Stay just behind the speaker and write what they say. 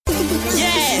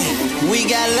we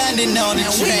got London on the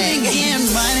track. We been getting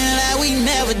money like we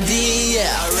never did,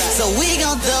 yeah. So we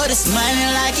gon' throw this money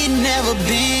like it never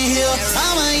been here.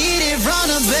 I'ma eat it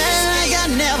from the bed like I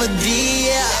never did,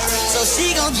 yeah. So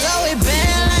she gon' throw it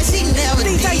back like she never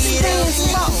did.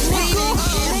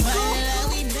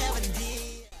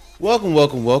 Welcome.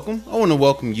 I want to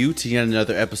welcome you to yet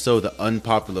another episode of the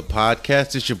Unpopular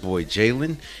Podcast. It's your boy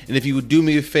Jalen. And if you would do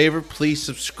me a favor, please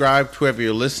subscribe to whoever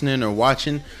you're listening or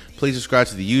watching. Please subscribe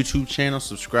to the YouTube channel.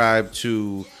 Subscribe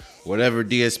to whatever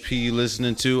DSP you're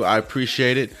listening to. I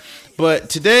appreciate it. But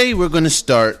today we're going to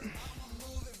start.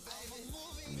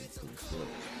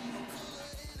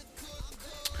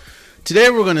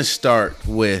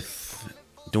 With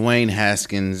Dwayne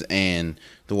Haskins and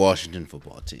the Washington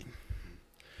football team.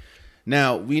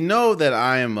 Now, we know that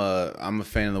I'm a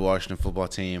fan of the Washington football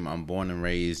team. I'm born and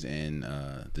raised in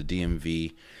the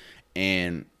DMV.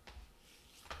 And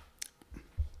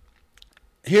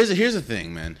here's the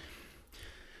thing, man.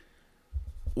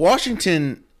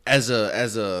 Washington as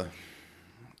a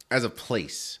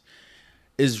place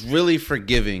is really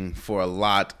forgiving for a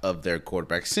lot of their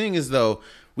quarterbacks, seeing as though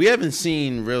we haven't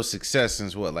seen real success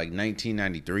since, like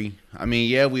 1993? I mean,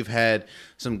 yeah, we've had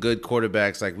some good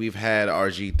quarterbacks. Like, we've had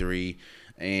RG3,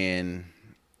 and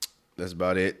that's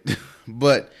about it.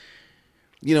 But,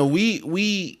 you know,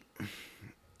 we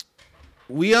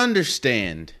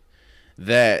understand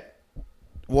that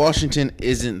Washington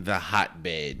isn't the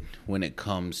hotbed when it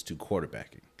comes to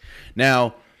quarterbacking.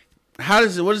 Now,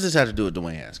 what does this have to do with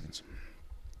Dwayne Haskins?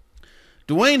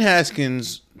 Dwayne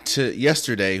Haskins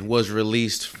yesterday was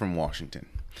released from Washington.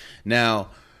 Now,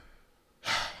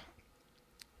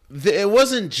 it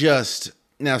wasn't just...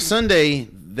 Now, Sunday,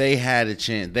 they had a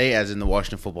chance... They, as in the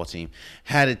Washington football team,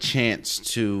 had a chance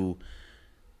to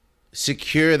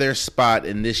secure their spot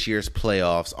in this year's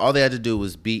playoffs. All they had to do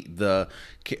was beat the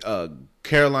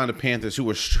Carolina Panthers,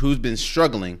 who's been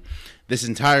struggling this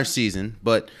entire season,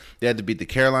 but they had to beat the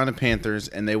Carolina Panthers,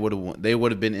 and they would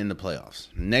have been in the playoffs.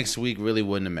 Next week really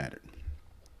wouldn't have mattered.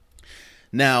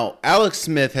 Now, Alex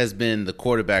Smith has been the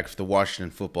quarterback for the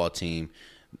Washington football team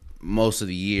most of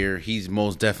the year. He's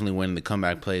most definitely winning the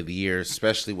comeback play of the year,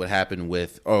 especially what happened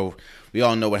with, we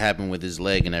all know what happened with his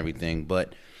leg and everything,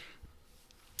 but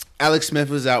Alex Smith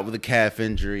was out with a calf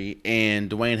injury, and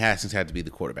Dwayne Haskins had to be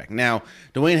the quarterback. Now,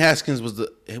 Dwayne Haskins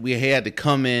he had to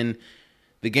come in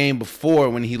the game before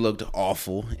when he looked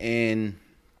awful. And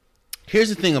here's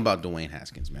the thing about Dwayne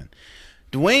Haskins, man.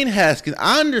 Dwayne Haskins,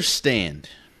 I understand.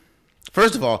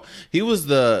 First of all, he was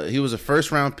a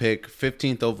first round pick,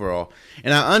 15th overall,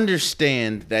 and I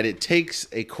understand that it takes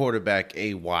a quarterback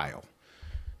a while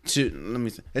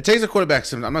it takes a quarterback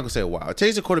some. I'm not gonna say a while. It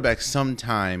takes a quarterback some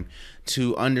time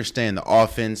to understand the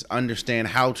offense, understand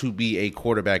how to be a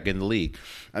quarterback in the league.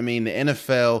 I mean, the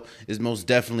NFL is most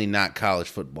definitely not college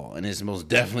football, and it's most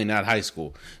definitely not high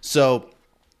school. So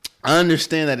I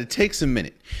understand that it takes a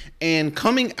minute. And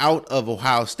coming out of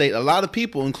Ohio State, a lot of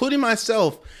people, including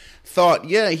myself, thought,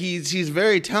 yeah, he's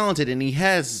very talented and he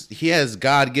has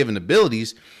God-given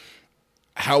abilities.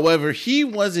 However, he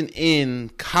wasn't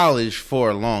in college for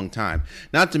a long time.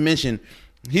 Not to mention,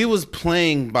 he was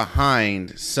playing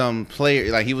behind some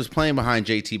player. Like, he was playing behind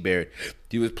J.T. Barrett.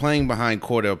 He was playing behind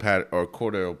Cordell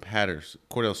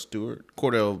Stewart,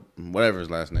 whatever his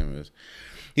last name is.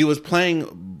 He was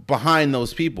playing behind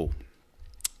those people.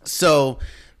 So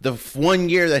the 1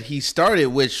 year that he started,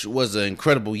 which was an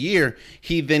incredible year,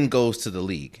 he then goes to the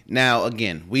league. Now,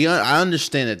 again, I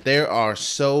understand that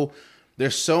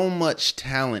there's so much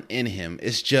talent in him.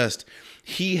 It's just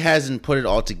he hasn't put it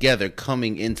all together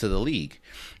coming into the league.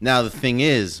 Now, the thing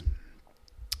is,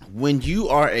 when you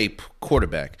are a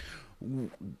quarterback,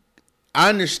 I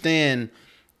understand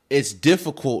it's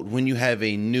difficult when you have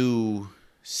a new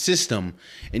system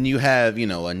and you have,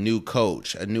 a new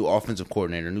coach, a new offensive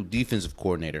coordinator, a new defensive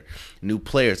coordinator, new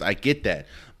players. I get that.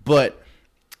 But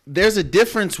there's a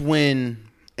difference and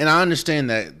I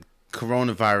understand that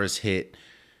coronavirus hit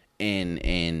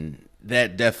and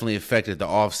that definitely affected the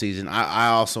offseason. I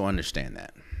also understand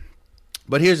that.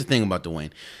 But here's the thing about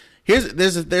Dwayne.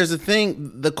 There's a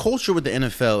thing. The culture with the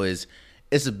NFL is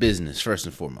it's a business first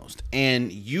and foremost,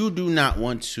 and you do not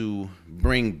want to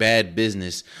bring bad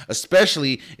business,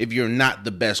 especially if you're not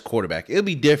the best quarterback. It'll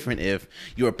be different if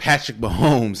you're Patrick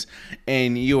Mahomes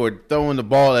and you're throwing the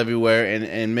ball everywhere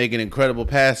and making incredible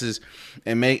passes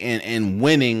and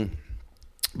winning.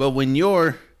 But when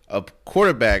you're a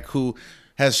quarterback who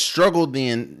has struggled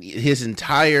his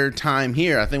entire time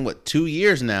here, I think 2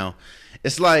 years now,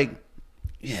 it's like,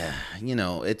 yeah,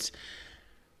 it's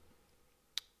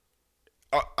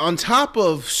on top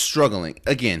of struggling,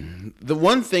 again, the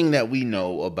one thing that we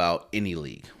know about any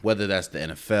league, whether that's the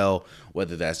NFL,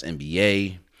 whether that's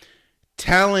NBA,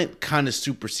 talent kind of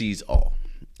supersedes all.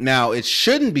 Now, it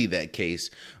shouldn't be that case,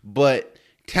 but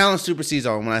talent supersedes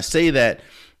all. When I say that,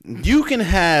 you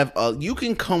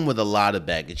can come with a lot of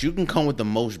baggage. You can come with the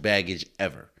most baggage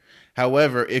ever.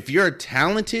 However, if you're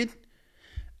talented,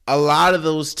 a lot of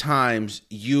those times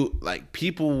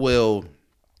people will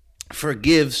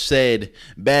forgive said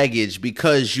baggage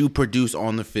because you produce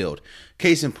on the field.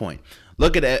 Case in point,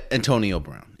 look at Antonio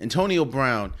Brown. Antonio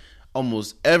Brown,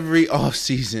 almost every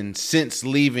offseason since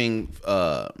leaving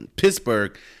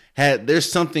Pittsburgh,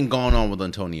 there's something going on with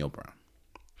Antonio Brown.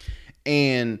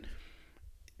 And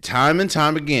time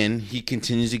again, he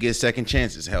continues to get second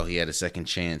chances. Hell, he had a second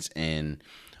chance and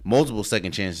multiple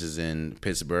second chances in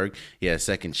Pittsburgh. He had a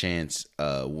second chance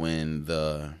when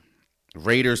the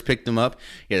Raiders picked him up.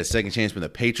 He had a second chance when the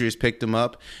Patriots picked him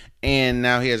up, and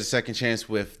now he has a second chance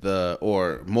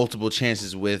multiple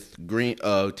chances with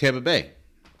Tampa Bay.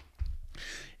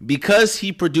 Because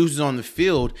he produces on the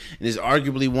field and is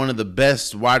arguably one of the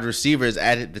best wide receivers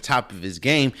at the top of his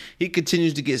game, he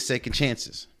continues to get second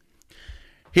chances.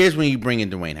 Here's when you bring in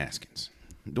Dwayne Haskins.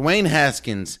 Dwayne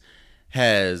Haskins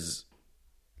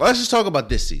let's just talk about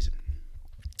this season.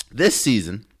 This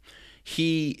season,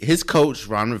 his coach,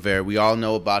 Ron Rivera, we all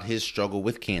know about his struggle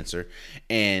with cancer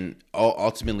and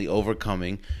ultimately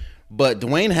overcoming. But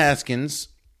Dwayne Haskins,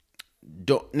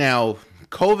 now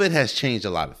COVID has changed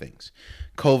a lot of things.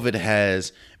 COVID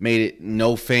has made it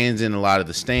no fans in a lot of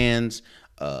the stands.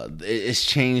 It's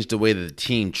changed the way that the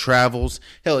team travels.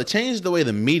 Hell, it changed the way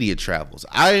the media travels.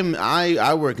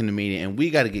 I work in the media, and we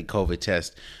got to get COVID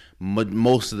tests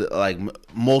multiple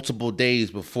days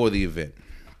before the event.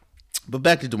 But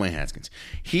back to Dwayne Haskins.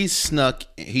 He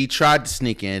tried to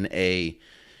sneak in a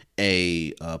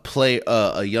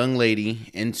young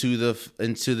lady into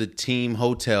the team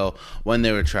hotel when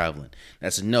they were traveling.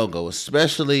 That's a no-go,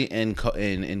 especially in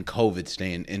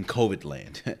COVID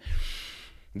land.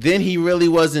 Then he really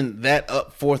wasn't that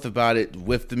up forth about it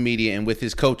with the media and with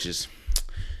his coaches.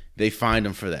 They fined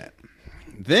him for that.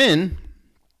 Then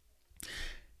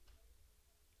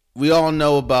we all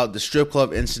know about the strip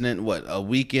club incident, a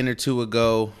weekend or two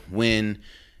ago, when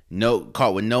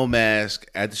caught with no mask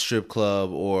at the strip club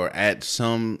or at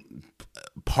some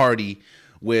party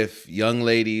with young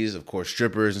ladies, of course,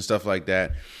 strippers and stuff like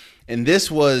that. And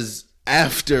this was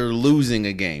after losing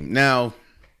a game. Now,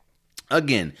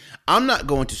 again, I'm not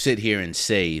going to sit here and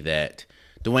say that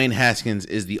Dwayne Haskins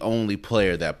is the only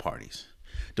player that parties.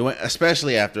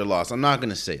 Especially after a loss. I'm not going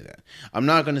to say that. I'm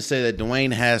not going to say that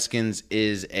Dwayne Haskins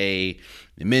is a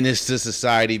menace to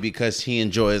society because he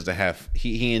enjoys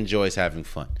having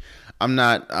fun.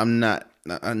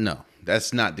 No,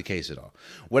 that's not the case at all.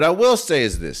 What I will say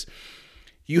is this.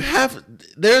 There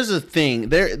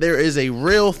is a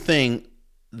real thing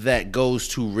that goes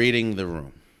to reading the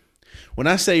room. When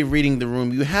I say reading the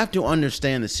room, you have to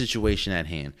understand the situation at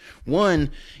hand. One,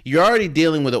 you're already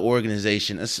dealing with an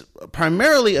organization,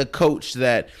 primarily a coach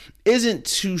that isn't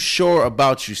too sure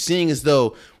about you, seeing as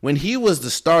though when he was the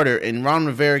starter and Ron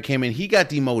Rivera came in, he got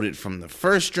demoted from the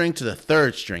first string to the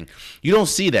third string. You don't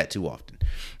see that too often.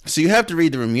 So you have to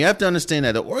read the room. You have to understand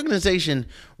that the organization,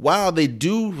 while they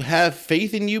do have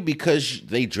faith in you because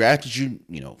they drafted you,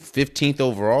 15th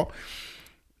overall,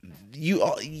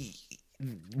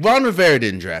 Ron Rivera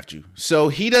didn't draft you, so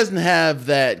he doesn't have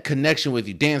that connection with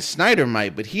you. Dan Snyder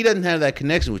might, but he doesn't have that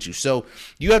connection with you. So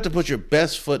you have to put your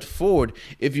best foot forward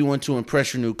if you want to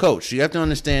impress your new coach. So you have to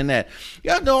understand that. You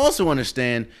have to also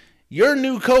understand your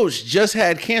new coach just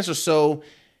had cancer, so,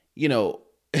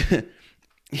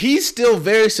 he's still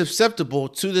very susceptible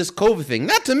to this COVID thing.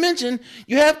 Not to mention,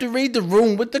 you have to read the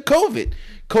room with the COVID.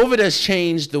 COVID has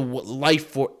changed the life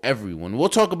for everyone. We'll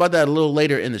talk about that a little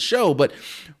later in the show, but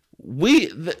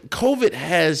COVID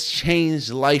has changed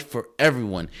life for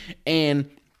everyone. And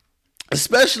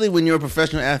especially when you're a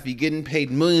professional athlete getting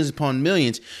paid millions upon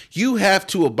millions, you have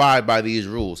to abide by these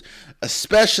rules,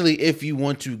 especially if you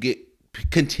want to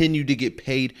continue to get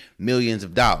paid millions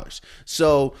of dollars.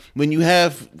 So when you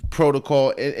have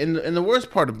protocol, and the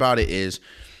worst part about it is,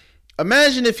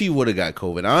 imagine if he would have got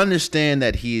COVID. I understand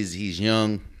that he's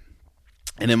young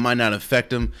and it might not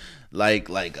affect him like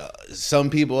some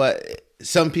people.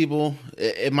 Some people,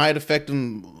 it might affect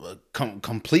them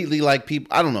completely like people.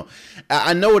 I don't know.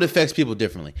 I know it affects people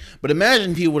differently. But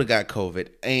imagine if he would have got COVID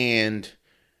and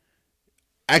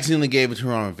accidentally gave it to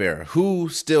Ron Rivera, who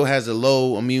still has a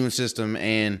low immune system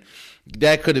and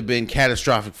that could have been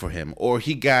catastrophic for him. Or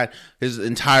he got his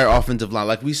entire offensive line.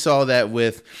 Like we saw that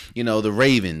with, the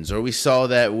Ravens, or we saw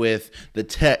that with the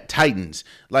Titans.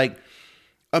 Like,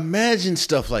 imagine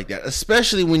stuff like that,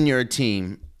 especially when you're a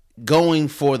team going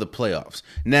for the playoffs.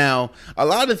 Now, a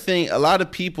lot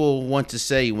of people want to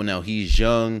say, well, no, he's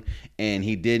young and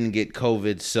he didn't get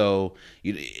COVID, so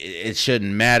it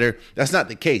shouldn't matter. That's not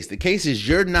the case. The case is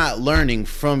you're not learning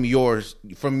from your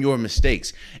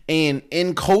mistakes. And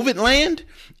in COVID land,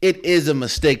 it is a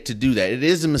mistake to do that. It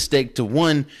is a mistake to,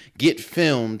 one, get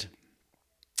filmed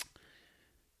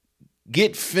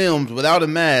without a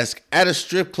mask at a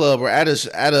strip club or at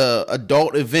a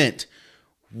adult event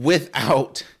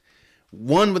without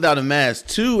a mask,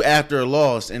 2, after a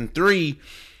loss, and 3,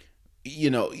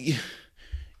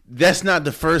 that's not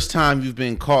the first time you've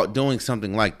been caught doing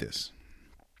something like this.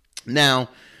 Now,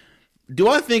 do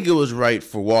I think it was right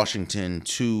for Washington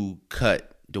to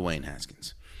cut Dwayne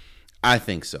Haskins? I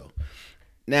think so.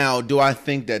 Now, do I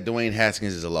think that Dwayne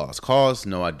Haskins is a lost cause?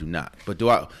 No, I do not. But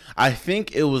I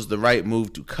think it was the right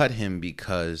move to cut him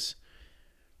because,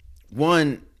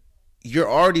 one,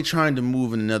 you're already trying to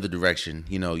move in another direction.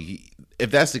 If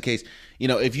that's the case,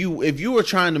 if you were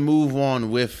trying to move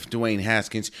on with Dwayne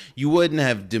Haskins, you wouldn't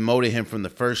have demoted him from the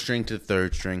first string to the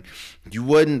third string. You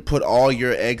wouldn't put all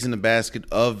your eggs in the basket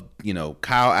of,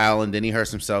 Kyle Allen. Then he hurts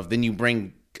himself. Then you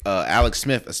bring Alex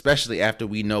Smith, especially after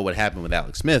we know what happened with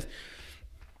Alex Smith.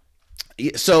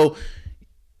 So,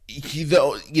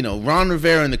 Ron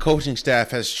Rivera and the coaching staff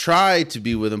has tried to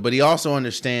be with him, but he also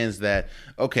understands that,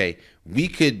 okay, we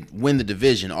could win the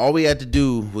division. All we had to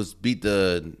do was beat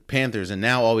the Panthers, and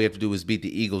now all we have to do is beat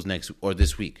the Eagles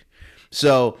this week.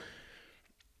 So,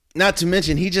 not to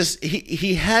mention, he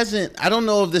hasn't. I don't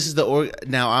know if this is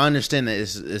now. I understand that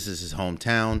this is his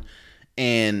hometown,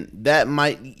 and that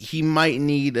he might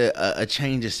need a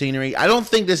change of scenery. I don't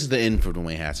think this is the end for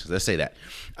Dwayne Haskins. Let's say that.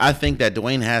 I think that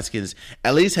Dwayne Haskins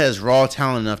at least has raw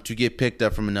talent enough to get picked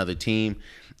up from another team.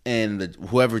 And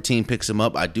whoever team picks him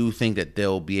up, I do think that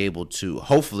they'll be able to,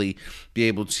 hopefully,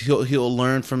 he'll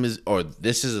learn from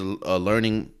this is a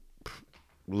learning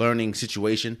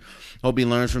situation. Hope he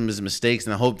learns from his mistakes,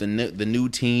 and I hope the new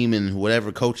team and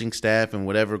whatever coaching staff and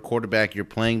whatever quarterback you're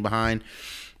playing behind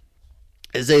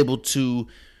is able to,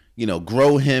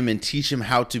 grow him and teach him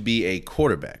how to be a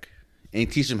quarterback and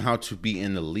teach him how to be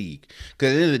in the league.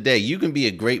 Because at the end of the day, you can be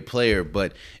a great player,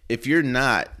 but if you're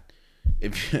not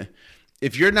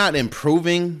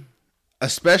improving,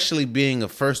 especially being a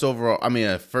first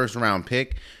round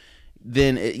pick,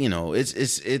 then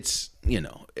it's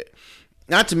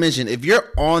not to mention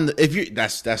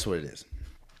that's what it is.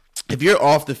 If your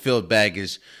off the field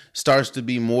baggage starts to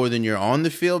be more than your on the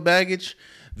field baggage,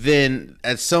 then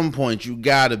at some point you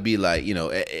gotta be like,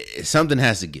 something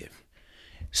has to give.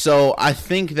 So I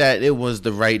think that it was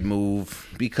the right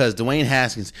move because Dwayne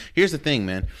Haskins, here's the thing,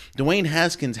 man. Dwayne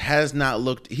Haskins has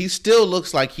not he still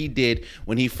looks like he did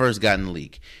when he first got in the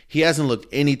league. He hasn't looked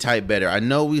any type better. I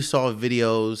know we saw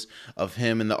videos of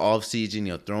him in the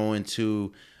offseason, throwing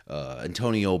to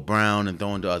Antonio Brown and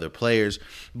throwing to other players,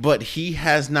 but he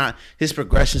has not. His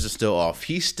progressions are still off.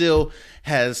 He still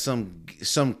has some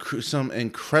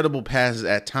incredible passes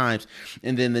at times,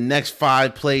 and then the next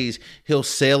 5 plays he'll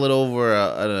sail it over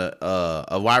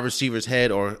a wide receiver's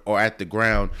head or at the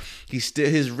ground.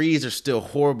 His reads are still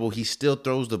horrible. He still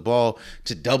throws the ball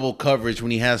to double coverage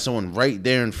when he has someone right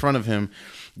there in front of him.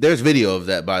 There's video of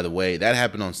that, by the way. That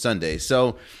happened on Sunday.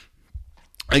 So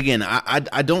again, I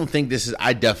definitely don't think this is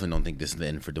the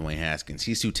end for Dwayne Haskins.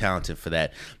 He's too talented for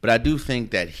that. But I do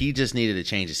think that he just needed a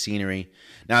change of scenery.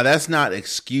 Now, that's not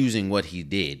excusing what he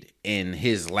did in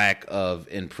his lack of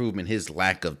improvement, his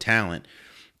lack of talent,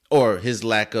 or his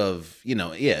lack of,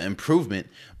 improvement.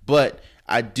 But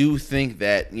I do think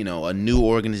that, a new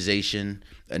organization,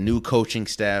 a new coaching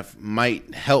staff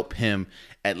might help him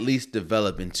at least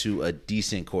develop into a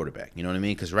decent quarterback. You know what I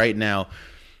mean? Because right now,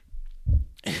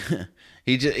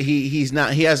 he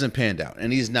hasn't panned out,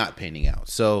 and he's not panning out.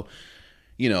 So,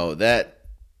 man.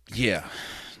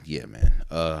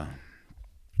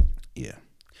 Yeah.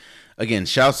 Again,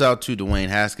 shouts out to Dwayne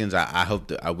Haskins.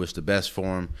 I wish the best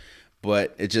for him,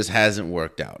 but it just hasn't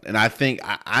worked out. And I think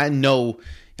I know.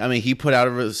 I mean, he put out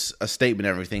a statement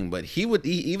and everything, but he would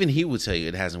tell you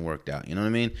it hasn't worked out. You know what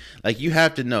I mean? Like, you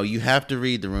have to know, you have to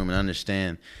read the room and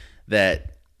understand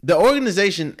that the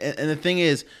organization, and the thing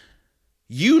is,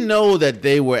 that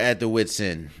they were at the wit's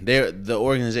end. The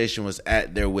organization was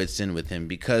at their wit's end with him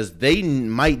because they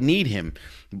might need him.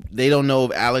 They don't know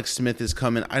if Alex Smith is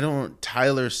coming.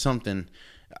 Tyler something.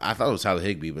 I thought it was Tyler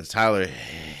Higbee, but it's Tyler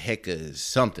Hicka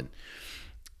something.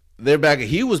 they're back.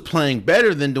 He was playing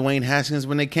better than Dwayne Haskins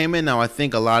when they came in. Now, I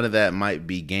think a lot of that might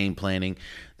be game planning.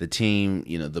 The team,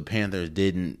 the Panthers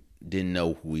didn't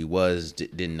know who he was,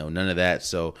 didn't know none of that.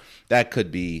 So that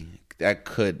could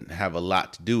have a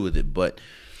lot to do with it. But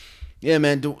yeah,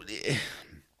 man, that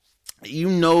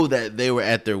they were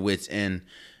at their wits' end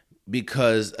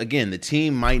because again, the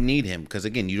team might need him because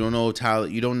again, you don't know Tyler,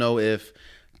 you don't know if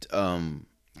Kyle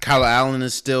Allen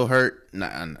is still hurt.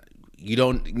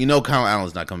 Kyle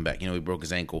Allen's not coming back. He broke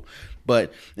his ankle.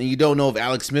 But then you don't know if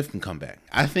Alex Smith can come back.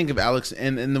 I think if Alex,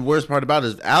 and the worst part about it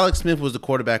is if Alex Smith was the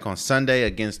quarterback on Sunday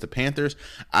against the Panthers,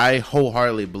 I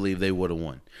wholeheartedly believe they would have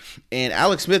won. And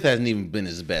Alex Smith hasn't even been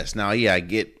his best. Now, yeah, I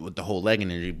get with the whole leg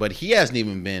injury, but he hasn't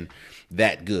even been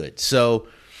that good. So,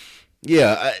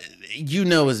 yeah,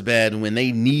 it's bad when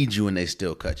they need you and they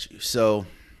still cut you. So,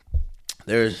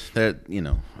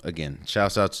 again,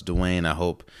 shouts out to Dwayne. I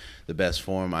hope the best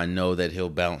for him. I know that he'll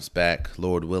bounce back,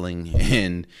 Lord willing,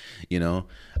 and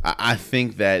I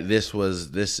think that this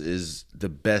is the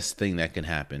best thing that can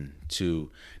happen to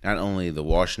not only the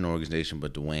Washington organization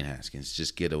but Dwayne Haskins.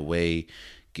 Just get away,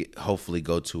 hopefully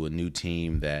go to a new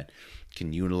team that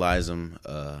can utilize him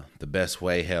the best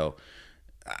way. Hell,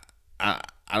 I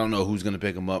don't know who's gonna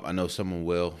pick him up. I know someone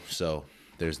will. So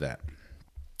there's that.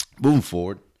 Moving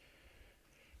forward,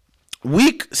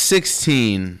 Week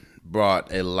 16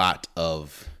 brought a lot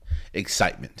of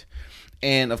excitement.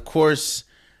 And, of course,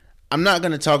 I'm not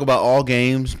going to talk about all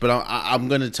games, but I'm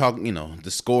going to talk,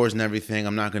 the scores and everything.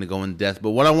 I'm not going to go in depth. But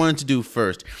what I wanted to do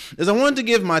first is I wanted to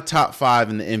give my top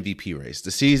 5 in the MVP race.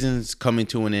 The season's coming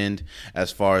to an end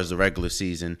as far as the regular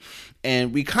season.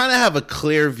 And we kind of have a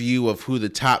clear view of who the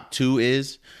top 2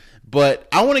 is. But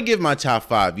I want to give my top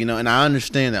 5, and I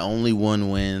understand that only one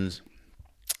wins.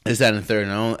 Is that in third?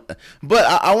 But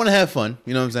I want to have fun.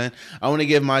 You know what I'm saying? I want to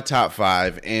give my top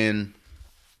 5, and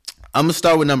I'm going to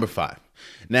start with number 5.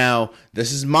 Now,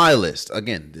 this is my list.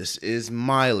 Again, this is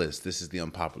my list. This is the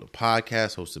Unpopular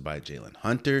Podcast hosted by Jalen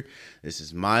Hunter. This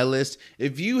is my list.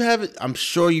 If you have it, I'm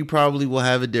sure you probably will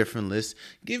have a different list.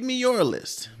 Give me your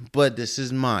list, but this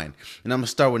is mine. And I'm going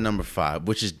to start with number 5,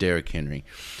 which is Derrick Henry.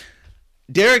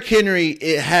 Derrick Henry,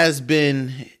 it has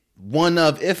been one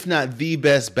of, if not the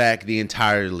best back the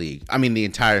entire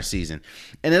season.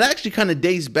 And it actually kind of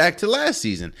dates back to last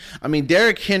season.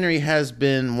 Derrick Henry has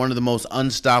been one of the most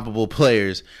unstoppable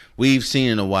players we've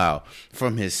seen in a while.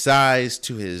 From his size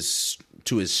to his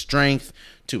strength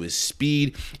to his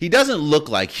speed. He doesn't look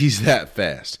like he's that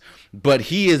fast, but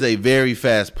he is a very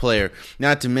fast player.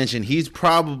 Not to mention, he's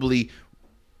probably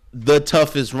the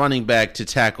toughest running back to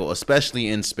tackle, especially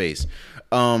in space.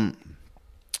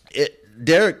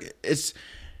 Derrick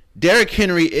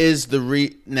Henry is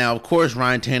now, of course,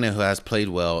 Ryan Tannehill has played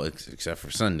well, except for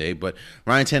Sunday, but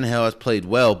Ryan Tannehill has played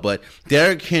well, but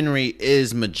Derrick Henry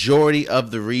is majority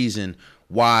of the reason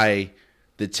why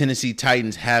the Tennessee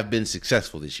Titans have been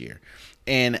successful this year,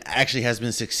 and actually has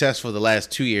been successful the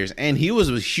last 2 years, and he was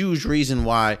a huge reason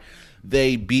why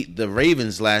they beat the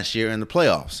Ravens last year in the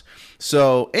playoffs.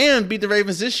 And beat the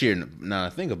Ravens this year, now I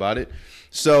think about it.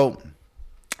 So,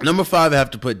 number 5, I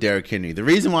have to put Derrick Henry. The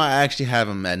reason why I actually have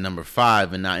him at number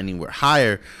 5 and not anywhere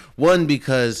higher, one,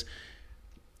 because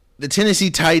the Tennessee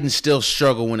Titans still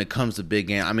struggle when it comes to big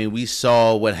game. We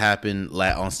saw what happened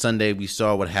on Sunday. We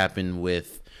saw what happened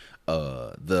with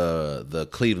the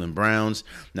Cleveland Browns.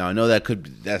 Now I know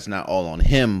that's not all on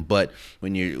him, but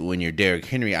when you're Derrick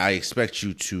Henry, I expect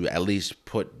you to at least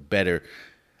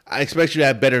I expect you to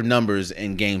have better numbers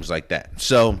in games like that.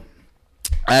 So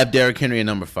I have Derrick Henry at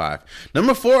number 5.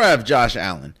 Number 4, I have Josh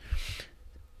Allen.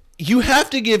 You have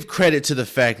to give credit to the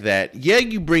fact that,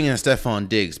 you bring in Stephon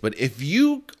Diggs, but if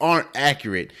you aren't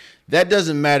accurate, that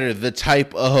doesn't matter the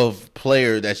type of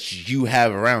player that you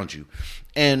have around you.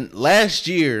 And last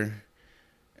year,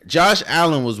 Josh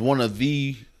Allen was one of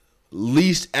the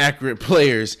least accurate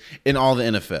players in all the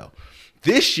NFL.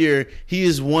 This year, he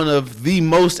is one of the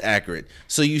most accurate.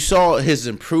 So you saw his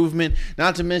improvement.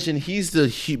 Not to mention, he's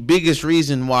the biggest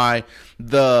reason why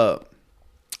the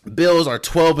Bills are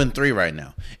 12-3 right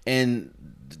now and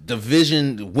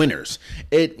division winners.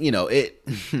 I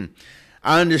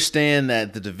understand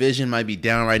that the division might be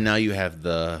down right now. You have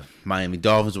the Miami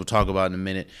Dolphins, we'll talk about in a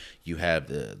minute. You have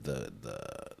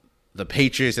the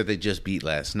Patriots that they just beat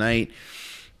last night.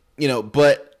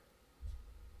 But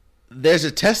there's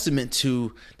a testament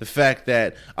to the fact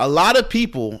that a lot of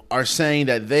people are saying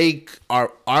that they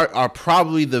are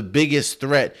probably the biggest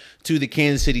threat to the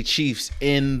Kansas City Chiefs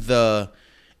in the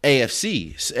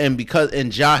AFC,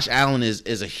 and Josh Allen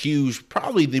is a huge,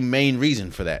 probably the main reason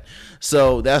for that.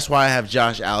 So that's why I have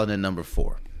Josh Allen at number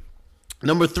 4.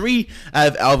 Number 3, I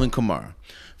have Alvin Kamara.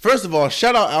 First of all,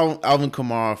 shout out Alvin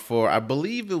Kamara for, I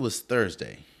believe it was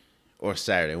Thursday or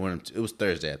Saturday. It was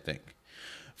Thursday, I think.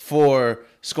 For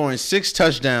scoring 6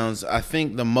 touchdowns, I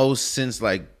think the most since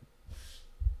like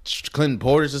Clinton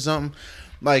Portis or something.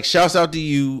 Like, shouts out to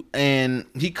you. And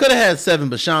he could have had 7,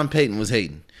 but Sean Payton was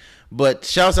hating. But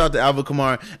shouts out to Alvin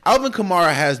Kamara. Alvin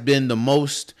Kamara has been the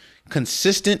most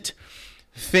consistent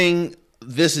thing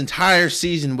this entire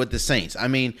season with the Saints. I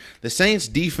mean, the Saints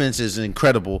defense is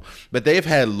incredible, but they've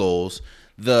had lulls.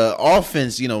 The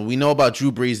offense, we know about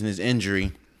Drew Brees and his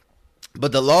injury,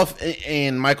 but the law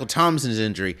and Michael Thomas's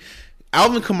injury,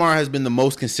 Alvin Kamara has been the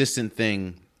most consistent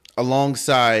thing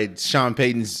alongside Sean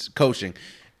Payton's coaching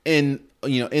in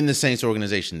the Saints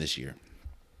organization this year.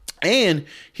 And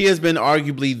he has been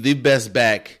arguably the best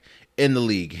back in the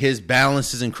league. His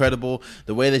balance is incredible.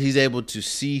 The way that he's able to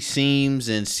see seams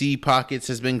and see pockets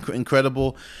has been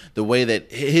incredible. The way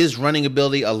that his running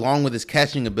ability along with his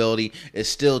catching ability is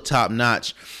still top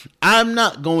notch. I'm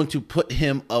not going to put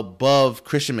him above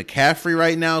Christian McCaffrey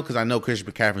right now because I know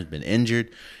Christian McCaffrey's been injured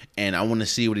and I want to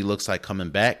see what he looks like coming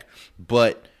back.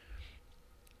 But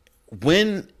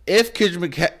if Christian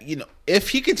McCaffrey, if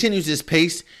he continues this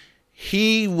pace,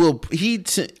 he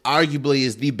arguably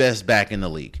is the best back in the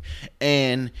league.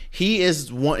 And he is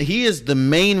the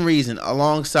main reason,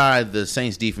 alongside the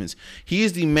Saints defense, he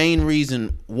is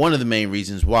one of the main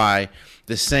reasons why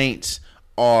the Saints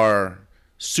are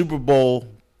Super Bowl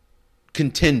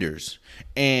contenders.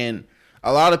 And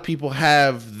a lot of people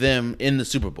have them in the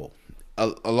Super Bowl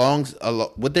along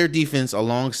with their defense,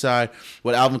 alongside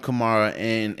what Alvin Kamara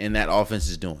and that offense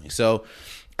is doing. So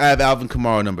I have Alvin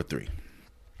Kamara number 3.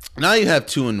 Now you have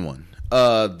 2 and 1.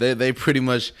 They pretty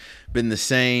much been the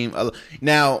same.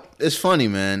 Now it's funny,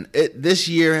 man. This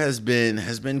year has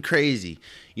been crazy.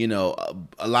 A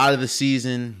lot of the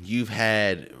season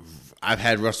I've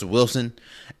had Russell Wilson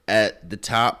at the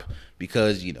top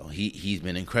because he's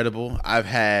been incredible. I've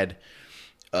had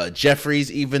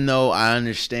Jeffries, even though I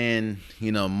understand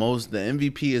the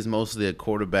MVP is mostly a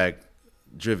quarterback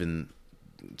driven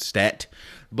stat,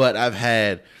 but I've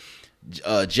had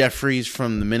Jeffries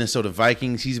from the Minnesota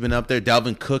Vikings. He's been up there.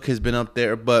 Dalvin Cook has been up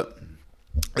there. But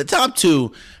the top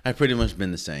 2 have pretty much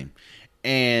been the same.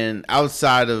 And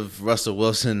outside of Russell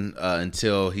Wilson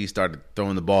until he started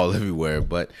throwing the ball everywhere.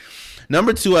 But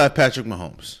number 2, I have Patrick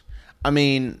Mahomes. I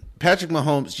mean, Patrick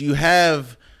Mahomes, you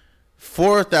have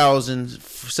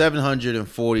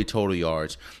 4,740 total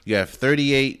yards. You have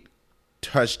 38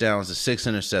 touchdowns to 6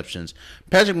 interceptions.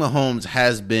 Patrick Mahomes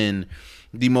has been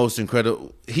the most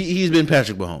incredible. He's been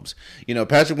Patrick Mahomes.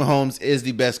 Patrick Mahomes is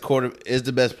the best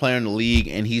player in the league,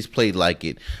 and he's played like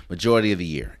it majority of the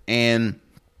year. And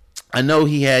I know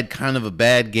he had kind of a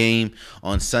bad game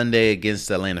on Sunday against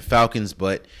the Atlanta Falcons,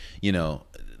 but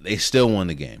they still won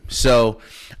the game. So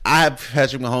I have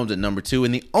Patrick Mahomes at number 2,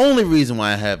 and the only reason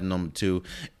why I have number 2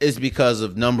 is because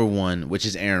of number 1, which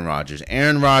is Aaron Rodgers.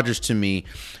 Aaron Rodgers to me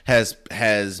has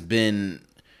been.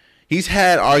 He's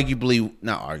had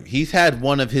he's had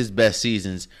one of his best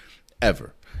seasons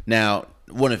ever. Now,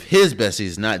 one of his best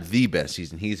seasons, not the best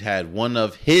season. He's had one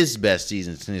of his best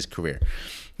seasons in his career.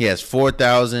 He has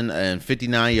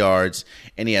 4,059 yards,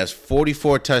 and he has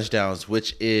 44 touchdowns,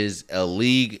 which is a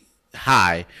league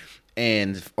high,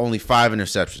 and only 5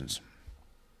 interceptions.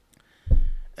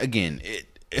 Again,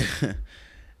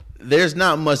 there's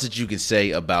not much that you can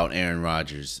say about Aaron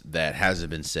Rodgers that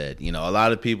hasn't been said. A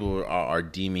lot of people are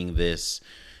deeming this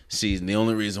season the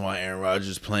only reason why Aaron Rodgers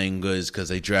is playing good is because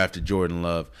they drafted Jordan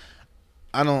Love.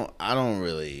 I'm not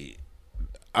really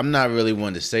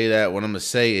one to say that. What I'm gonna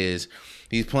say is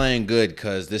he's playing good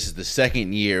because this is the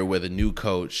second year with a new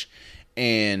coach,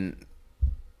 and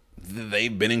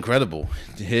they've been incredible.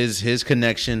 His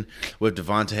connection with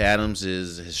Devontae Adams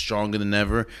is stronger than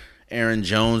ever. Aaron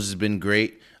Jones has been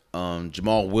great.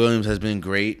 Jamal Williams has been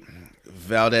great.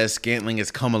 Valdez-Scantling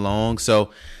has come along.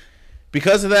 So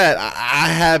because of that, I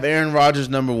have Aaron Rodgers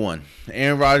number 1.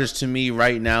 Aaron Rodgers to me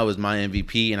right now is my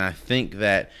MVP, and I think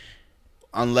that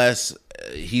unless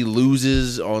he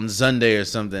loses on Sunday or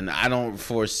something, I don't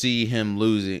foresee him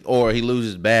losing, or he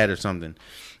loses bad or something.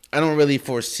 I don't really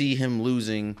foresee him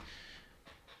losing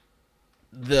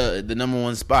the number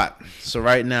 1 spot. So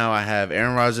right now I have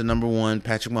Aaron Rodgers at number 1,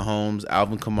 Patrick Mahomes,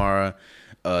 Alvin Kamara,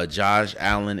 Josh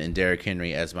Allen, and Derrick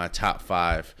Henry as my top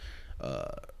 5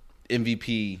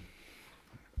 MVP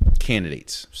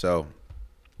candidates. So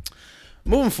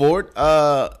moving forward,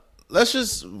 let's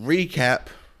just recap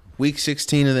Week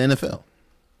 16 of the NFL.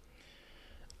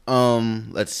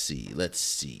 Let's see.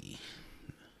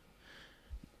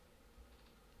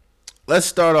 Let's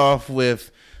start off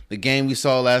with the game we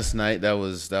saw last night, that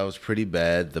was pretty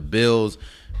bad. The Bills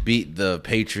beat the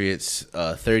Patriots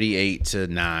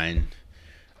 38-9.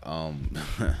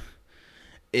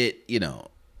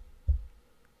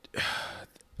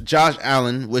 Josh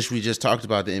Allen, which we just talked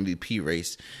about the MVP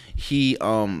race, he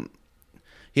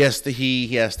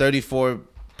has 34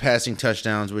 passing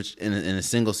touchdowns, which in a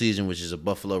single season, which is a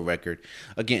Buffalo record.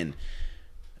 Again,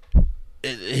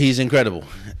 he's incredible.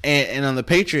 And on the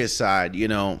Patriots side,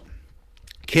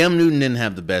 Cam Newton didn't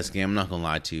have the best game. I'm not gonna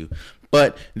lie to you,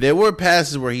 but there were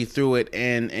passes where he threw it,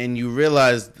 and you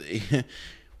realize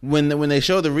when they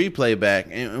show the replay back,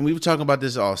 and we were talking about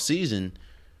this all season.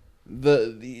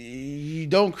 You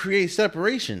don't create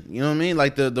separation. You know what I mean?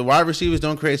 Like the wide receivers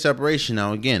don't create separation.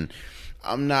 Now again,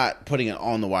 I'm not putting it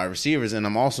on the wide receivers, and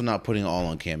I'm also not putting it all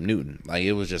on Cam Newton. Like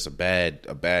it was just a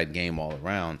bad game all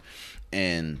around,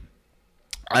 and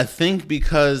I think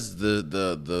because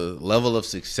the level of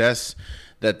success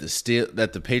that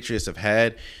the Patriots have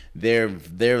had,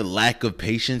 their lack of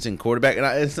patience in quarterback, and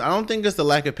I don't think it's the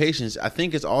lack of patience. I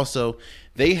think it's also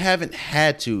they haven't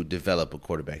had to develop a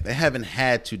quarterback. They haven't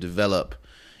had to develop,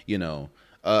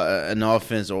 an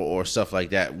offense or stuff like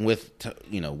that with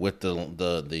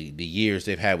the years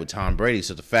they've had with Tom Brady.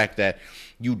 So the fact that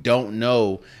you don't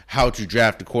know how to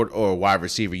draft a wide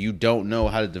receiver, you don't know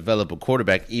how to develop a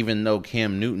quarterback, even though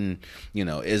Cam Newton,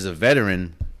 is a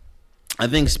veteran, I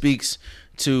think speaks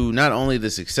to not only the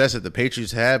success that the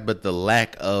Patriots had, but the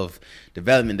lack of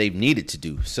development they've needed to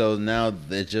do. So now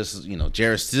they're just,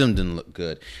 Jarrett Stidham didn't look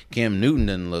good. Cam Newton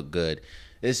didn't look good.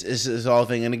 It's all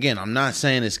thing. And again, I'm not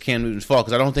saying it's Cam Newton's fault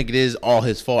because I don't think it is all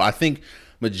his fault. I think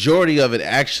majority of it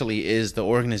actually is the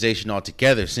organization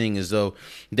altogether, seeing as though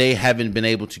they haven't been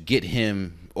able to get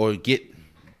him or get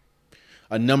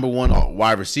a number one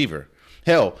wide receiver.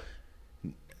 Hell,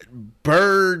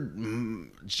 Bird,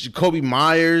 Jacoby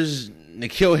Myers,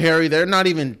 N'Keal Harry, they're not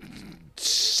even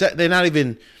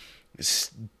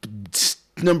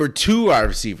number two wide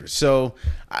receivers. So,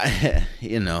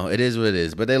 it is what it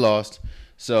is. But they lost.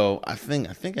 So I think.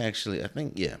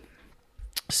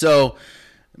 So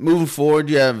moving forward,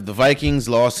 you have the Vikings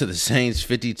lost to the Saints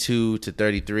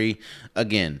 52-33.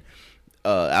 Again,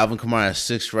 Alvin Kamara has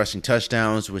 6 rushing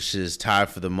touchdowns, which is tied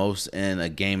for the most in a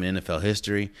game in NFL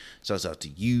history. Shouts out to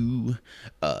you.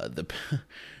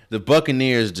 The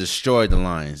Buccaneers destroyed the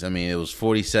Lions. I mean, it was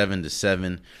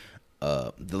 47-7.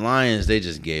 The Lions, they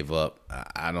just gave up.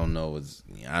 I don't know what's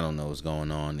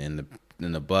going on in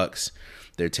the Bucks.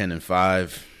 They're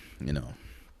 10-5.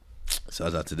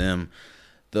 Shouts out to them.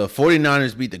 The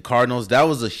 49ers beat the Cardinals. That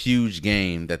was a huge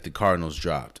game that the Cardinals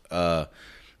dropped. They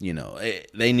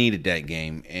needed that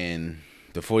game, and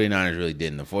the 49ers really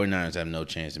didn't. The 49ers have no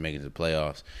chance to make it to the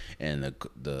playoffs, and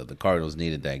the Cardinals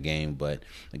needed that game. But,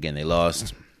 again, they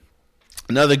lost.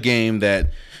 Another game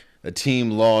that a team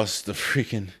lost their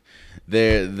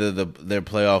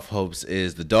playoff hopes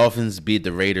is the Dolphins beat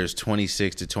the Raiders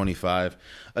 26-25.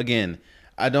 Again,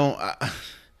 I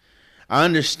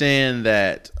understand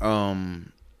that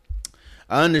John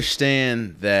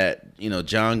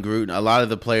Gruden, a lot of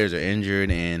the players are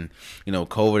injured and,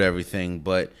 COVID, everything.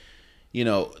 But,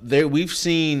 we've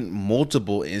seen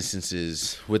multiple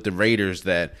instances with the Raiders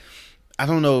that I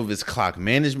don't know if it's clock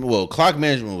management. Well, clock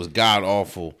management was god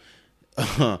awful.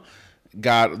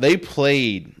 They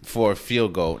played for a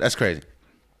field goal. That's crazy.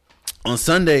 On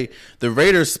Sunday, the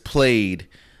Raiders played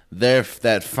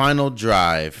that final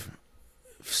drive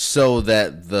so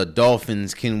that the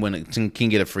Dolphins can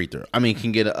get a free throw.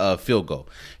 Can get a field goal.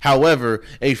 However,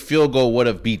 a field goal would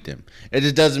have beat them. It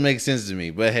just doesn't make sense to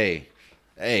me. But hey,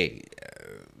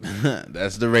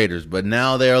 that's the Raiders. But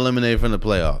now they're eliminated from the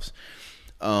playoffs.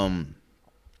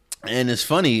 And it's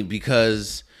funny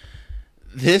because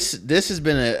this has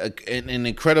been an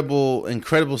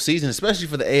incredible season, especially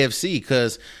for the AFC,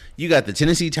 because you got the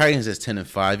Tennessee Titans that's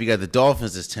 10-5, you got the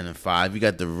Dolphins that's 10-5, you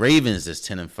got the Ravens that's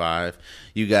 10-5,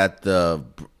 you got the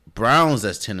Browns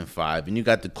that's 10-5, and you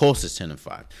got the Colts that's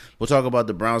 10-5. We'll talk about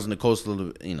the Browns and the Colts a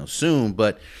little soon,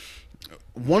 but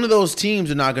one of those teams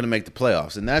are not going to make the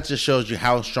playoffs, and that just shows you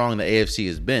how strong the AFC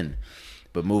has been.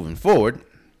 But moving forward,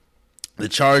 the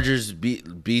Chargers beat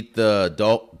the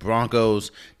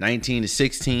Broncos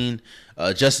 19-16.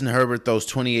 Justin Herbert throws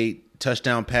 28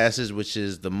 touchdown passes, which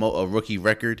is a rookie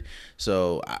record.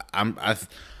 So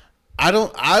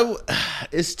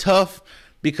it's tough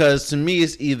because to me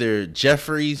it's either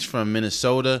Jeffries from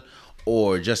Minnesota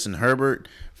or Justin Herbert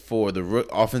for the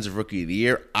offensive rookie of the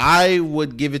year. I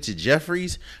would give it to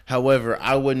Jeffries. However,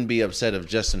 I wouldn't be upset if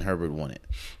Justin Herbert won it.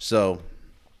 So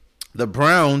the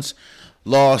Browns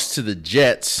lost to the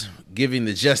Jets, giving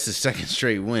the Jets the second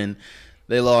straight win.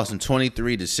 They lost in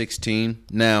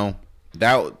 23-16. Now,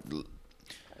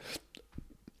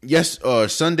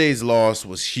 Sunday's loss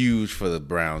was huge for the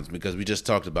Browns because we just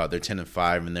talked about they're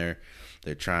 10-5 and they're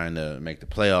trying to make the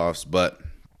playoffs. But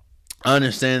I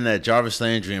understand that Jarvis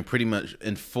Landry and pretty much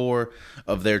 4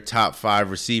 of their top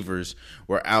 5 receivers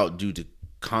were out due to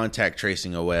contact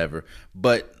tracing or whatever.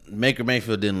 But Baker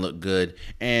Mayfield didn't look good,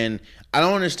 and I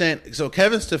don't understand. So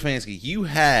Kevin Stefanski, you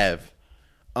have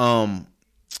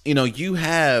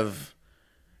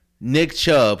Nick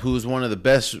Chubb, who is one of the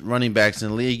best running backs in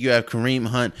the league. You have Kareem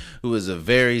Hunt, who is a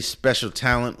very special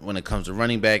talent when it comes to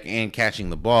running back and catching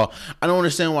the ball. I don't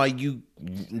understand why you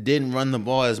didn't run the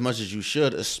ball as much as you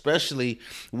should, especially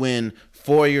when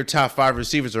 4 of your top 5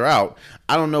 receivers are out.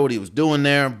 I don't know what he was doing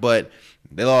there, but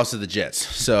they lost to the Jets.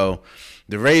 So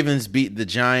the Ravens beat the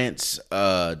Giants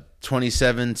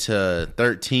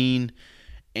 27-13,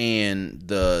 and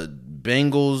the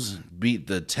Bengals beat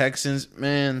the Texans.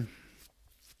 Man,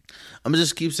 I'm going to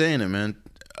just keep saying it, man.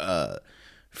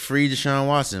 Free Deshaun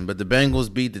Watson. But the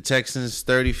Bengals beat the Texans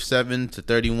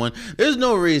 37-31. There's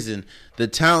no reason the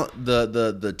talent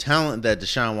that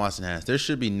Deshaun Watson has, there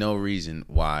should be no reason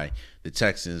why the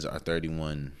Texans are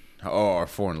 31 or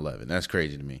 4-11. That's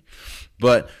crazy to me.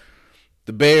 But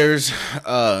the Bears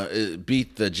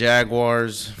beat the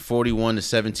Jaguars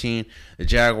 41-17. The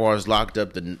Jaguars locked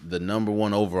up the number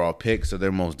 1 overall pick, so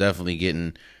they're most definitely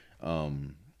getting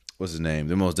what's his name?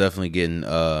 They're most definitely getting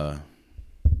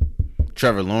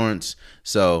Trevor Lawrence.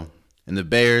 So, and the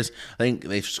Bears, I think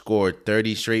they've scored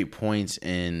 30 straight points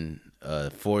in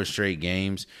 4 straight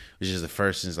games, which is the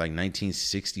first since like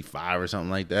 1965 or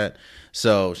something like that.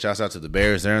 So, shouts out to the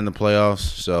Bears. They're in the playoffs.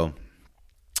 So,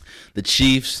 the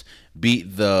Chiefs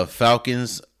beat the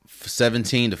Falcons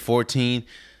 17-14.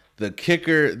 The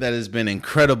kicker that has been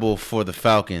incredible for the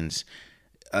Falcons,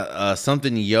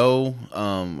 something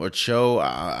or Cho.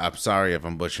 I'm sorry if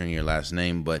I'm butchering your last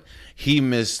name, but he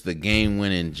missed the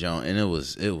game-winning jump, and it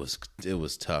was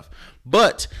tough.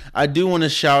 But I do want to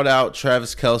shout out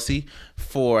Travis Kelce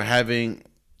for having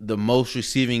the most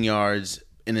receiving yards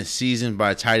in a season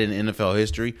by a tight end in NFL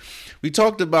history. We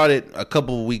talked about it a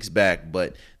couple of weeks back,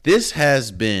 but this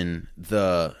has been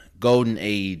the golden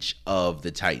age of the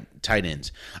tight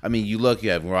ends. I mean, you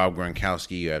have Rob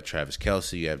Gronkowski, you have Travis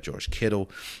Kelce, you have George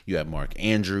Kittle, you have Mark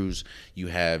Andrews, you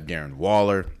have Darren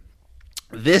Waller.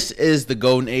 This is the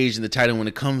golden age in the tight end when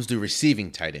it comes to receiving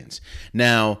tight ends.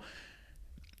 Now,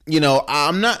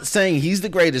 I'm not saying he's the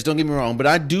greatest, don't get me wrong, but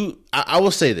I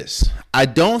will say this. I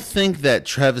don't think that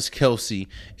Travis Kelce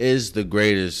is the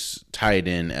greatest tight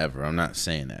end ever. I'm not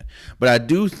saying that. But I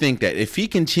do think that if he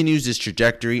continues this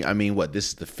trajectory, this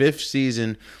is the 5th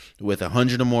season with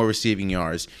 100 or more receiving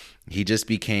yards. He just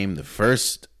became the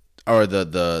first, or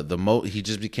he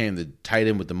just became the tight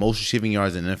end with the most receiving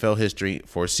yards in NFL history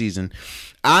for a season.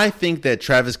 I think that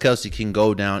Travis Kelce can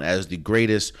go down as the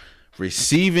greatest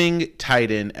receiving tight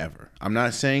end ever. I'm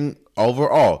not saying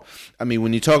overall. I mean,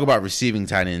 when you talk about receiving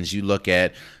tight ends, you look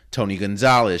at Tony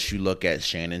Gonzalez, you look at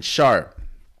Shannon Sharp,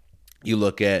 you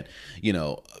look at,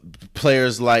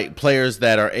 players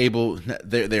that are able,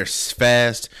 they're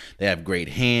fast, they have great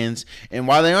hands, and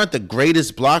while they aren't the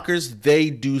greatest blockers, they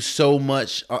do so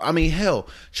much. I mean, hell,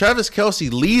 Travis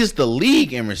Kelce leads the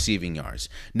league in receiving yards,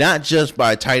 not just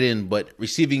by tight end, but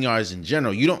receiving yards in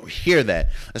general. You don't hear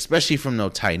that, especially from no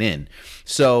tight end.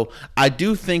 So I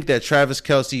do think that Travis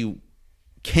Kelce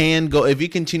can go, if he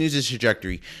continues his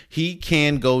trajectory, he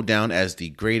can go down as the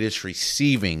greatest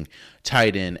receiving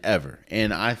tight end ever.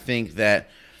 And I think that,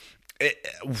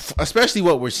 especially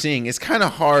what we're seeing, it's kind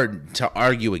of hard to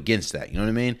argue against that. You know what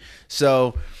I mean?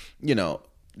 So,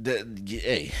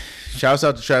 hey, shouts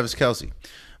out to Travis Kelce.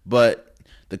 But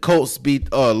the Colts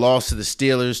lost to the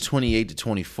Steelers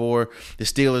 28-24. The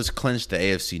Steelers clinched the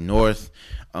AFC North.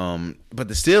 But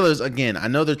the Steelers, again, I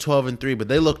know they're 12-3, but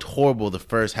they looked horrible the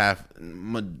first half,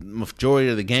 majority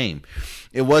of the game.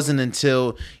 It wasn't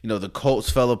until, the Colts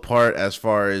fell apart as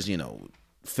far as,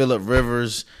 Phillip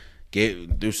Rivers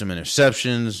threw some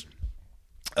interceptions,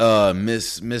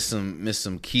 missed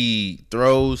some key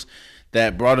throws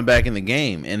that brought him back in the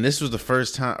game. And this was the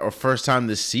first time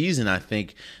this season, I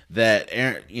think, that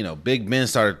Big Ben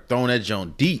started throwing that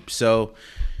joint deep. So,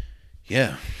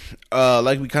 yeah,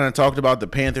 like we kind of talked about, the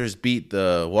Panthers beat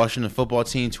the Washington football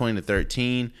team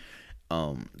 20-13.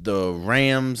 The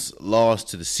Rams lost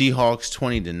to the Seahawks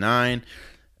 20-9.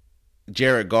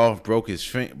 Jared Goff broke his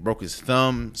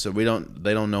thumb, so they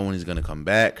don't know when he's going to come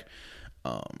back.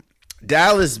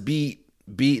 Dallas beat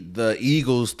the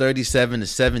Eagles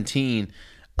 37-17.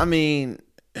 I mean,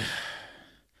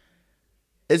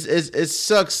 it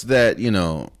sucks that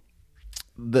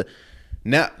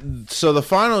Now, so the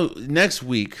final next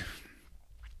week,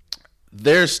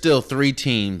 there's still 3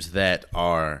 teams that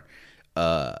are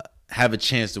have a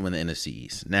chance to win the NFC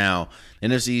East. Now, the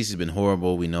NFC East has been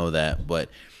horrible. We know that, but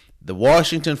the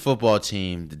Washington football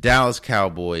team, the Dallas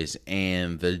Cowboys,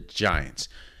 and the Giants,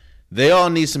 they all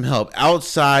need some help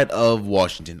outside of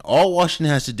Washington. All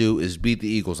Washington has to do is beat the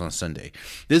Eagles on Sunday.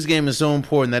 This game is so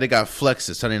important that it got flexed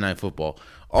to Sunday Night Football.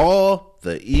 All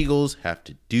the Eagles have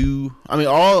to do,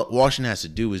 all Washington has to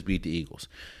do is beat the Eagles.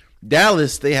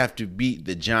 Dallas, they have to beat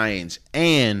the Giants,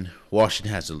 and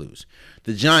Washington has to lose.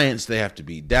 The Giants, they have to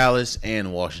beat Dallas,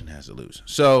 and Washington has to lose.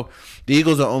 So the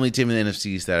Eagles are the only team in the NFC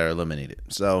East that are eliminated.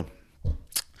 So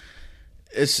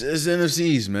it's NFC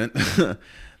East, man.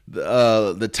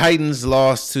 The Titans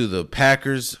lost to the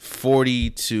Packers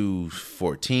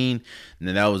 40-14. And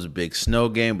then that was a big snow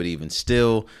game, but even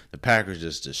still, the Packers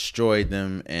just destroyed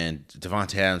them. And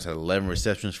Devontae Adams had 11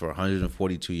 receptions for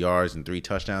 142 yards and 3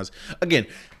 touchdowns. Again,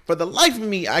 for the life of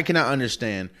me, I cannot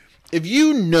understand. If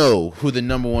you know who the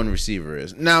number 1 receiver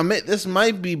is, now this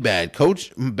might be bad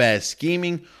coach, bad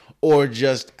scheming, or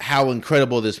just how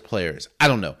incredible this player is. I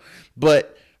don't know.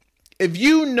 But if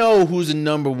you know who's the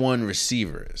number 1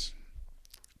 receiver is,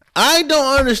 I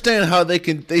don't understand how they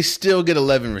still get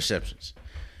 11 receptions.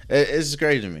 It's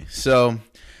crazy to me. So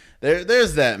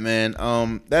there's that, man.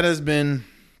 That has been.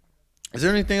 Is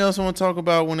there anything else I want to talk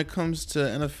about when it comes to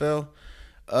NFL?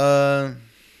 No,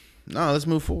 let's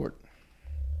move forward.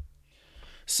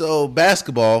 So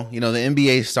basketball, the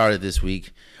NBA started this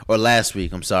week or last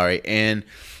week. I'm sorry, and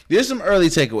there's some early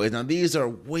takeaways. Now these are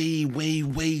way, way,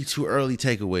 way too early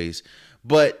takeaways.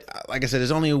 But like I said,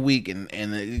 it's only a week, and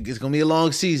it's going to be a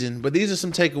long season. But these are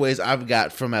some takeaways I've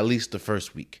got from at least the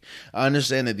first week. I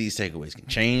understand that these takeaways can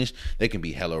change. They can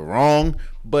be hella wrong.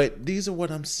 But these are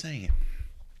what I'm saying.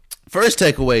 First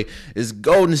takeaway is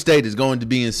Golden State is going to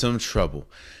be in some trouble.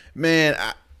 Man,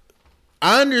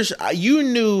 I understand. You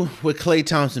knew with Klay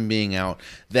Thompson being out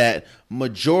that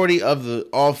majority of the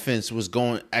offense was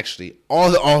going. Actually,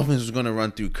 all the offense was going to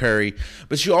run through Curry.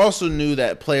 But you also knew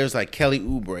that players like Kelly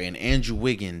Oubre and Andrew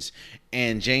Wiggins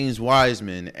and James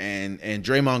Wiseman and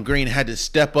Draymond Green had to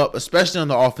step up, especially on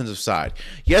the offensive side.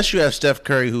 Yes, you have Steph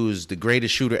Curry, who is the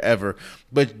greatest shooter ever,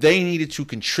 but they needed to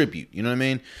contribute. You know what I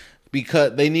mean?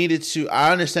 Because they needed to.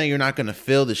 I understand you're not going to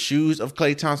fill the shoes of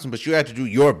Klay Thompson, but you have to do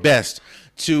your best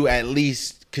to at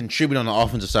least contribute on the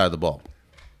offensive side of the ball.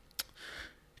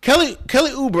 Kelly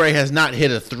Oubre has not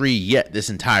hit a 3 yet this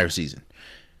entire season.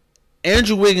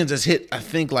 Andrew Wiggins has hit, I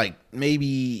think, like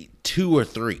maybe 2 or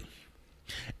 3.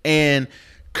 And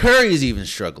Curry's even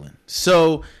struggling.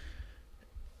 So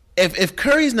if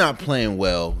Curry's not playing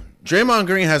well, Draymond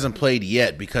Green hasn't played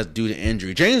yet because due to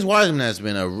injury. James Wiseman has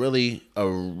been a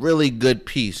really good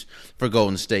piece for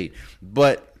Golden State,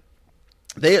 but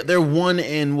they're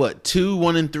 1-2, 1-3,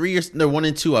 or they're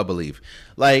 1-2, I believe.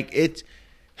 Like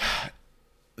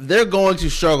they're going to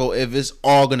struggle if it's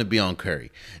all going to be on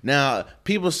Curry. Now,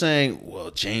 people saying,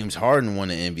 well, James Harden won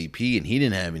the MVP and he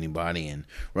didn't have anybody, and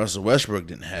Russell Westbrook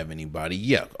didn't have anybody.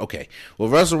 Yeah, okay. Well,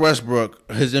 Russell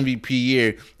Westbrook, his MVP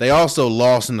year, they also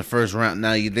lost in the first round.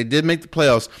 Now, they did make the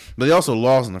playoffs, but they also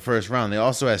lost in the first round. They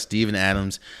also had Steven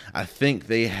Adams. I think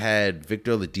they had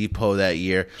Victor Oladipo that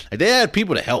year. Like, they had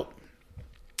people to help.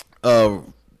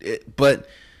 But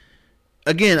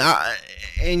again,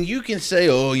 and you can say,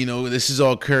 oh, this is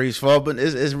all Curry's fault, but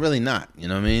it's really not. You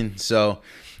know what I mean? So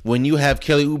when you have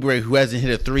Kelly Oubre, who hasn't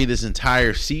hit a 3 this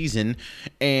entire season,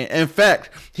 and in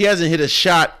fact, he hasn't hit a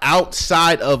shot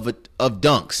outside of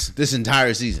dunks this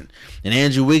entire season, and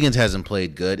Andrew Wiggins hasn't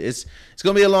played good, it's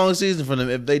going to be a long season for them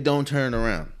if they don't turn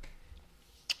around.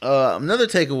 Another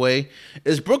takeaway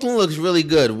is Brooklyn looks really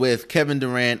good with Kevin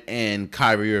Durant and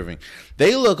Kyrie Irving.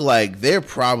 They look like they're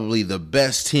probably the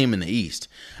best team in the East.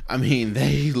 I mean,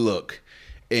 they look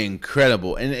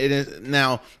incredible. And it is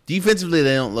now defensively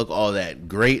they don't look all that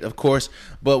great, of course.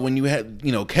 But when you have,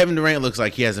 Kevin Durant looks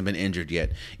like he hasn't been injured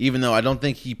yet, even though I don't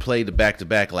think he played the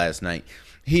back-to-back last night.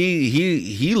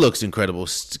 He looks incredible.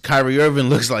 Kyrie Irving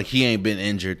looks like he ain't been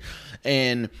injured,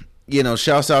 and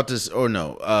shouts out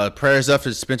to prayers up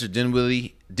for Spencer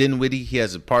Dinwiddie. He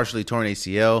has a partially torn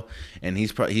ACL, and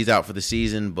he's out for the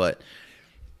season. But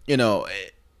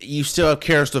you still have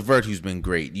Karis LeVert, who's been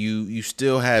great. You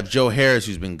still have Joe Harris,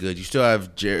 who's been good. You still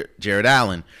have Jared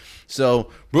Allen. So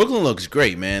Brooklyn looks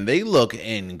great, man. They look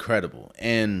incredible,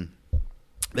 and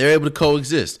they're able to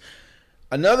coexist.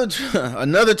 Another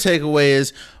takeaway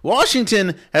is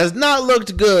Washington has not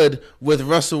looked good with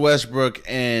Russell Westbrook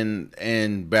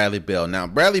and Bradley Beal. Now,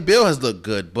 Bradley Beal has looked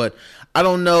good, but I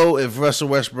don't know if Russell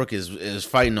Westbrook is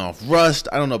fighting off rust.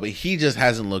 I don't know, but he just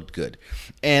hasn't looked good.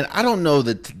 And I don't know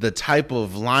the type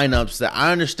of lineups that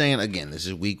I understand. Again, this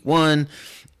is week 1.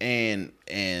 And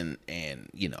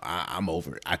you know, I'm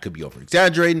over it. I could be over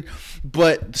exaggerating,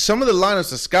 but some of the lineups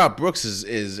that Scott Brooks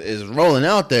is rolling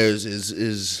out there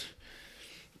is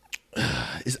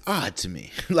odd to me.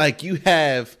 Like you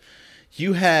have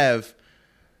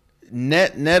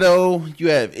Neto, you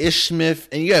have Ish Smith,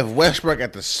 and you have Westbrook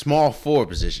at the small forward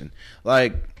position.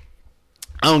 Like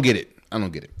I don't get it.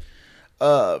 Another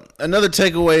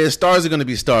takeaway is stars are going to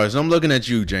be stars. And I'm looking at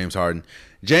you, James Harden.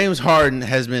 James Harden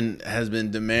has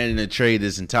been demanding a trade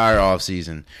this entire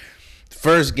offseason.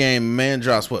 First game, man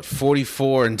drops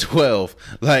 44 and 12.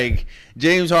 Like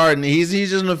James Harden, he's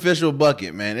just an official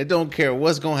bucket, man. It don't care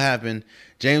what's gonna happen.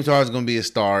 James Harden's gonna be a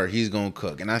star. He's gonna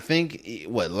cook. And I think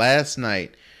last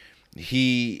night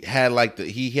he had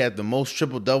the most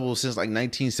triple doubles since like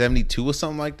 1972 or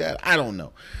something like that. I don't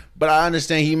know, but I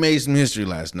understand he made some history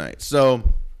last night. So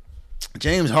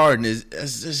James Harden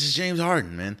this is James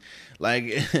Harden, man.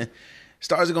 Like,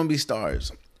 stars are going to be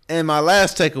stars. And my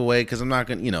last takeaway, because I'm not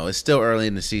going to, it's still early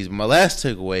in the season. My last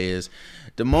takeaway is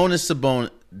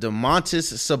Domantas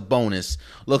Sabonis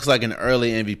looks like an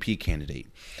early MVP candidate.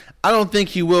 I don't think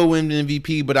he will win the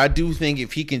MVP, but I do think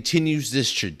if he continues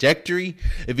this trajectory,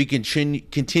 if he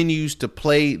continues to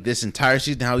play this entire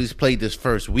season, how he's played this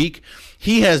first week,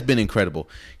 he has been incredible.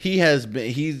 He has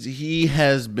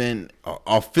been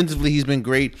offensively, he's been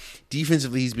great.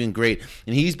 Defensively, he's been great,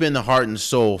 and he's been the heart and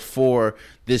soul for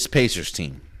this Pacers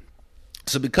team.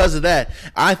 So because of that,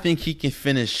 I think he can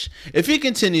finish if he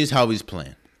continues how he's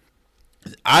playing.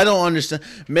 I don't understand.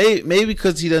 Maybe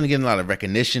because he doesn't get a lot of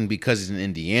recognition because he's in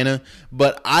Indiana,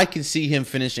 but I can see him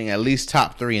finishing at least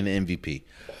top 3 in the MVP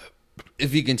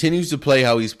if he continues to play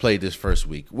how he's played this first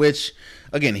week, which,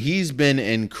 again, he's been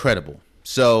incredible.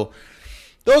 So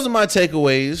those are my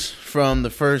takeaways from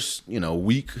the first,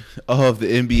 week of the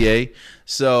NBA.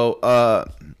 So,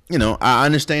 I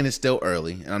understand it's still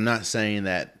early, and I'm not saying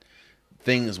that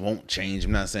things won't change.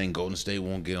 I'm not saying Golden State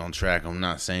won't get on track. I'm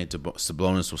not saying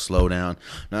Sabonis will slow down.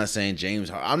 I'm not saying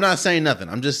I'm not saying nothing.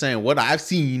 I'm just saying what I've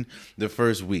seen the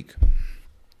first week.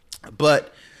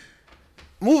 But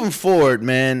moving forward,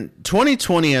 man,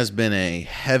 2020 has been a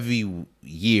heavy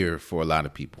year for a lot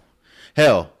of people.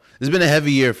 Hell, it's been a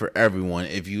heavy year for everyone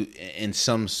if you in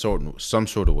some sort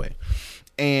of way.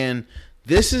 And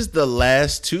this is the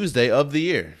last Tuesday of the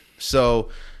year. So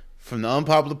from the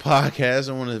Unpopular Podcast,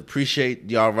 I want to appreciate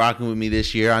y'all rocking with me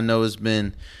this year. I know it's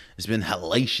been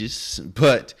hellacious,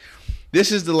 but this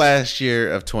is the last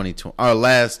year of 2020, our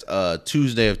last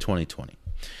Tuesday of 2020.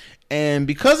 And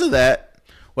because of that,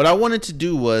 what I wanted to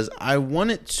do was I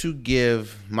wanted to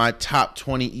give my top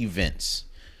 20 events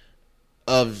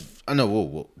of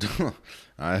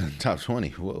top 20.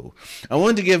 Whoa. I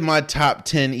wanted to give my top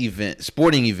 10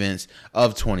 sporting events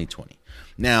of 2020.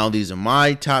 Now, these are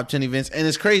my top 10 events, and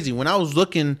it's crazy. When I was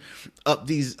looking up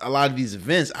a lot of these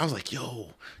events, I was like,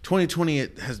 2020,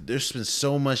 there's been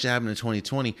so much that happened in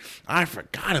 2020. I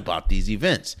forgot about these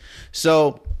events.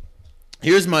 So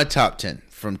here's my top 10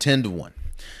 from 10 to 1.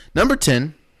 Number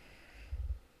 10,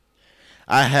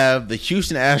 I have the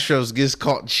Houston Astros gets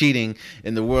caught cheating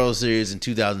in the World Series in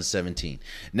 2017.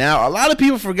 Now, a lot of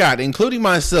people forgot, including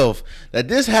myself, that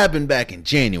this happened back in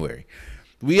January.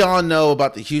 We all know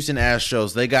about the Houston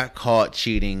Astros. They got caught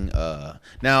cheating.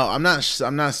 Now, I'm not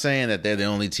saying that they're the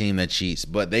only team that cheats,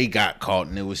 but they got caught,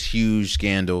 and it was a huge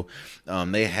scandal.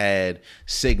 They had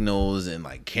signals and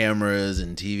like cameras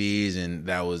and TVs, and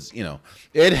that was,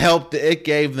 it helped. It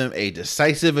gave them a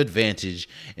decisive advantage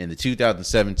in the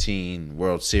 2017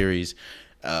 World Series.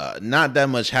 Not that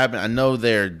much happened. I know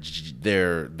their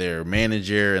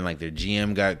manager and like their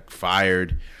GM got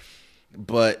fired,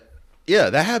 but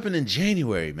yeah, that happened in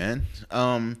January, man.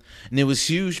 And it was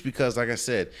huge because, like I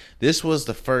said, this was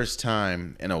the first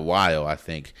time in a while, I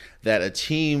think, that a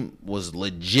team was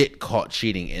legit caught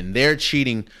cheating, and their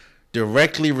cheating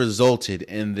directly resulted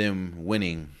in them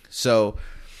winning. So,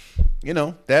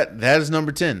 that is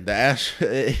number 10.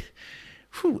 The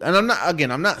and I'm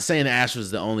not saying the Astros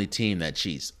is the only team that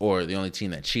cheats or the only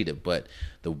team that cheated, but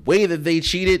the way that they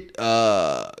cheated,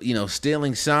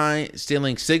 stealing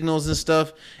signals and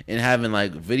stuff, and having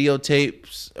like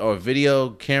videotapes or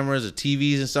video cameras or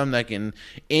TVs and something that can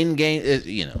in game,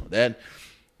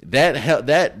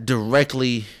 that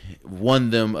directly won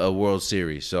them a World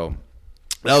Series. So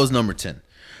that was number 10.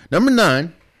 Number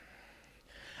 9,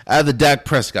 I have the Dak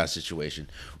Prescott situation.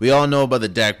 We all know about the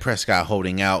Dak Prescott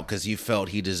holding out because he felt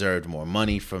he deserved more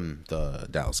money from the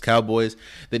Dallas Cowboys.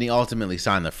 Then he ultimately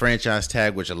signed the franchise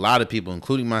tag, which a lot of people,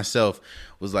 including myself,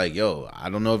 was like, yo, I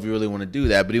don't know if you really want to do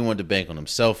that, but he wanted to bank on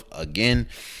himself again.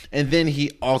 And then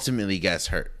he ultimately gets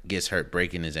hurt,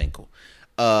 breaking his ankle,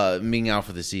 being out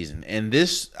for the season. And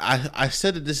this, I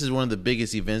said that this is one of the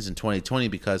biggest events in 2020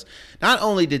 because not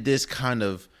only did this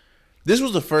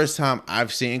was the first time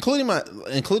I've seen, including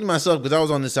myself, because I was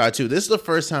on this side too. This is the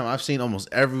first time I've seen almost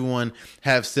everyone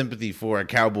have sympathy for a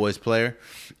Cowboys player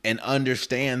and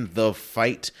understand the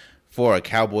fight for a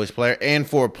Cowboys player and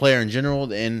for a player in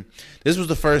general. And this was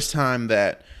the first time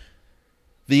that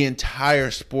the entire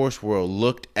sports world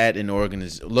looked at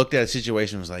a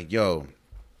situation and was like, yo,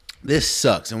 this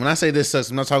sucks. And when I say this sucks,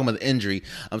 I'm not talking about the injury.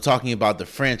 I'm talking about the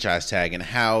franchise tag and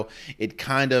how it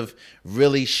kind of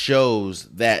really shows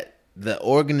that the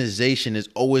organization is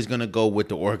always going to go with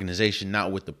the organization,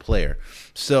 not with the player.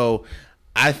 So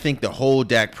I think the whole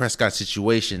Dak Prescott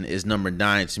situation is number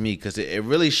 9 to me because it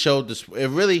really showed this. It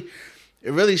really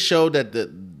showed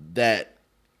that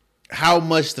how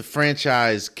much the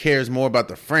franchise cares more about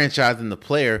the franchise than the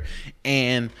player.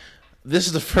 And this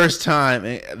is the first time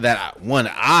that one,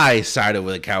 I sided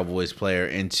with a Cowboys player,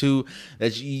 and two,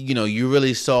 that you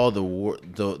really saw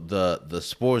the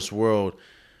sports world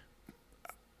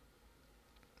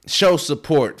show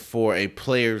support for a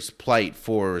player's plight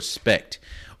for respect,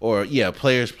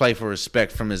 player's plight for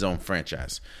respect from his own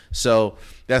franchise. So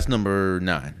that's number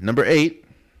 9. Number 8,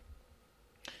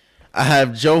 I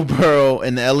have Joe Burrow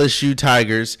and the LSU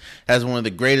Tigers has one of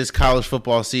the greatest college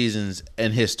football seasons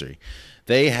in history.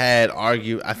 They had I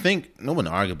think they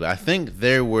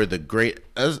were the great,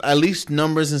 at least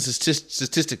numbers and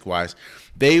statistic wise,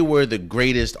 they were the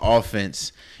greatest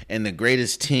offense and the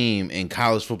greatest team in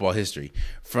college football history.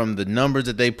 From the numbers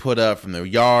that they put up, from the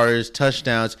yards,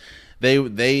 touchdowns, they were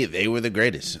the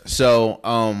greatest. So,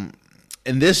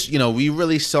 in this, we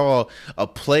really saw a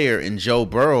player in Joe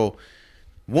Burrow.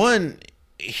 Joe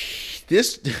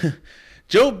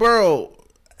Burrow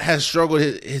has struggled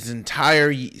his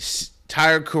entire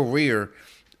career,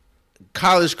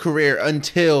 college career,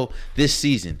 until this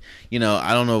season. I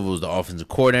don't know if it was the offensive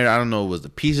coordinator. I don't know if it was the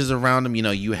pieces around him.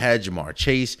 You had Jamar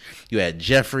Chase. You had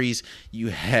Jeffries. You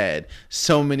had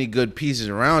so many good pieces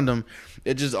around him.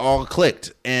 It just all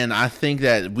clicked. And I think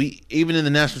that even in the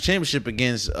national championship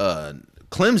against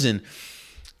Clemson,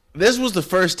 this was the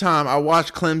first time I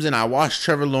watched Clemson. I watched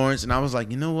Trevor Lawrence, and I was like,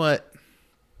 you know what?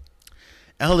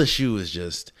 LSU is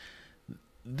just...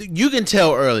 You can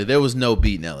tell early there was no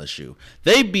beating LSU.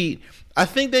 I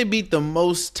think they beat the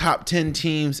most top 10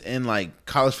 teams in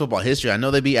college football history. I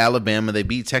know they beat Alabama, they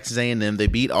beat Texas A&M, they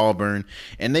beat Auburn,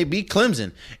 and they beat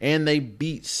Clemson, and they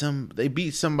beat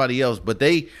somebody else. But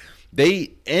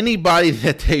anybody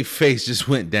that they faced just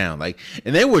went down,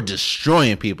 and they were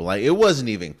destroying people. It wasn't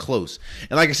even close.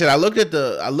 And like I said, I looked at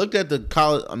the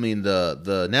college,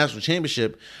 the national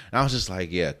championship, and I was just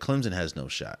like, yeah, Clemson has no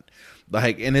shot.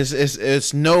 And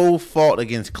it's no fault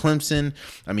against Clemson.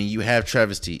 You have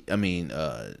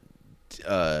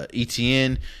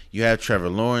Etienne, you have Trevor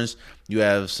Lawrence, you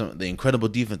have some of the incredible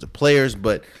defensive players,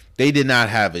 but they did not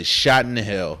have a shot in the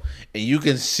hell. And you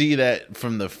can see that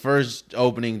from the first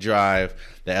opening drive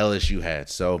that LSU had.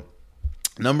 So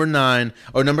number 8,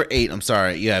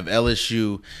 you have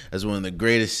LSU as one of the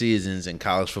greatest seasons in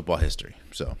college football history.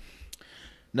 So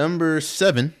number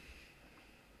 7,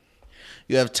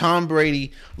 you have Tom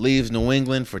Brady leaves New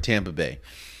England for Tampa Bay.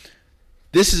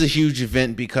 This is a huge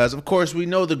event because, of course, we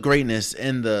know the greatness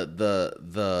and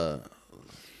the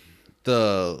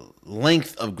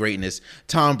length of greatness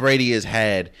Tom Brady has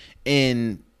had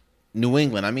in New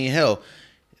England. Hell,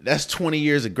 that's 20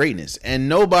 years of greatness, and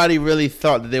nobody really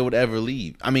thought that they would ever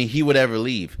leave. He would ever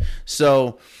leave.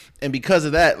 So, and because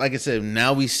of that, like I said,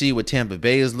 now we see what Tampa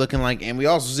Bay is looking like, and we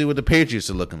also see what the Patriots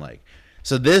are looking like.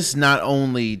 So this not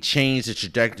only changed the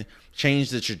trajectory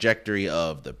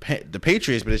of the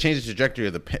Patriots, but it changed the trajectory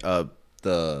of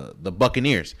the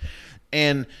Buccaneers.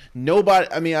 And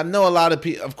nobody, I know a lot of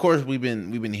people. Of course, we've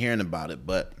been hearing about it,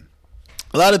 but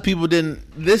a lot of people didn't.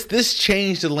 This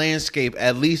changed the landscape,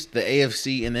 at least the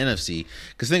AFC and the NFC.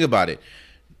 Because think about it.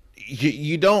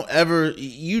 You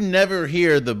never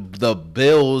hear the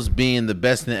Bills being the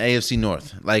best in the AFC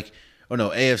North.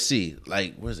 AFC.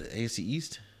 What is it? AFC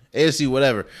East? AFC,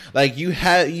 whatever.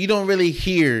 You don't really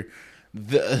hear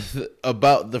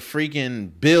about the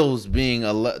freaking Bills being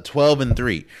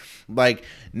 12-3.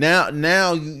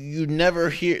 Now you never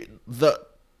hear the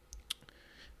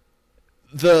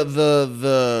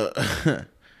the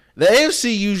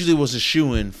AFC usually was a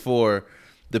shoo-in for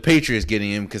the Patriots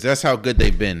getting him because that's how good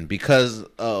they've been because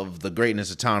of the greatness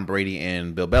of Tom Brady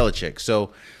and Bill Belichick.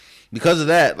 So because of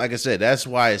that, like I said, that's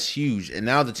why it's huge. And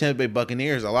now the Tampa Bay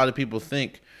Buccaneers, a lot of people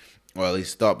think, or at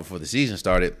least thought before the season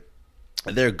started,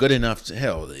 they're good enough to,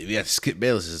 hell, we have Skip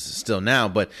Bayless is still now,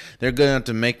 but they're good enough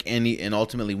to make any and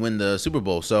ultimately win the Super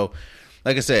Bowl. So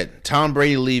like I said, Tom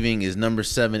Brady leaving is number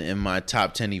 7 in my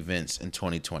top 10 events in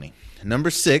 2020. Number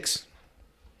 6,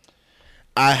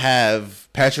 I have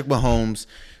Patrick Mahomes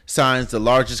signs the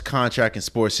largest contract in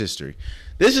sports history.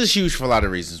 This is huge for a lot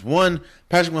of reasons. One,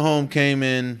 Patrick Mahomes came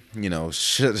in,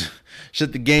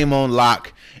 shut the game on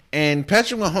lock. And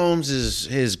Patrick Mahomes'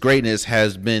 his greatness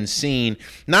has been seen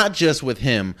not just with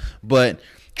him, but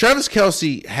Travis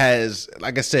Kelce has,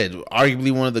 like I said,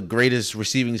 arguably one of the greatest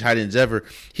receiving tight ends ever.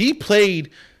 He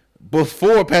played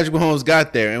before Patrick Mahomes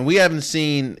got there, and we haven't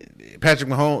seen Patrick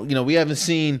Mahomes, we haven't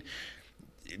seen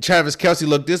Travis Kelce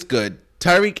look this good.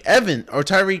 Tyreek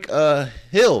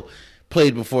Hill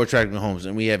played before Patrick Mahomes,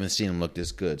 and we haven't seen him look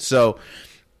this good. So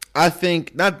I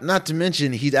think, not to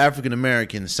mention, he's African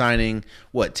American, signing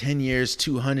 10 years,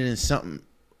 200 and something.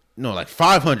 No, like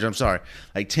 500. I'm sorry,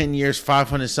 like 10 years,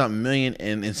 500 something million,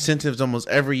 and incentives almost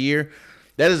every year.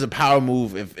 That is a power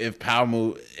move.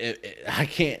 I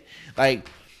can't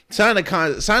sign a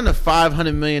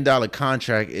 $500 million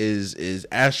contract is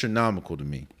astronomical to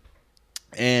me.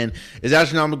 And it's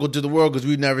astronomical to the world because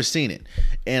we've never seen it.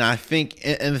 And I think,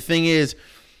 and the thing is,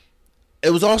 it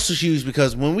was also huge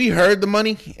because when we heard the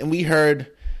money and we heard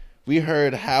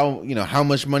how how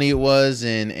much money it was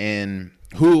and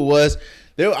who it was,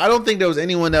 I don't think there was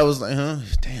anyone that was like,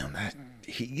 damn,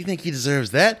 you think he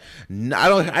deserves that?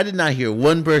 No, I did not hear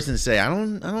one person say, I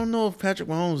don't know if Patrick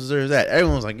Mahomes deserves that.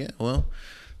 Everyone was like, yeah, well,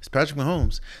 it's Patrick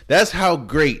Mahomes. That's how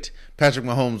great Patrick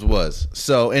Mahomes was.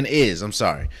 So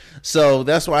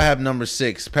that's why I have number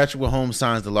 6. Patrick Mahomes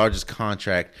signs the largest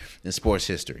contract in sports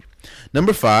history.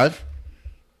 Number 5,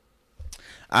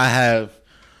 I have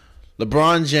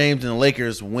LeBron James and the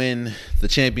Lakers win the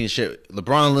championship.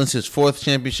 LeBron wins his 4th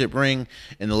championship ring,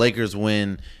 and the Lakers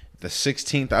win the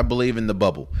 16th, I believe, in the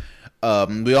bubble.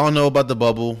 We all know about the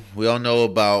bubble. We all know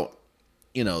about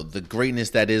the greatness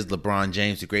that is LeBron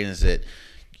James, the greatness that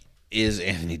is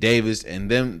Anthony Davis, and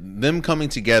them coming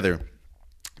together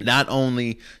not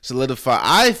only solidify,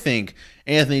 I think,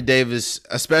 Anthony Davis,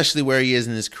 especially where he is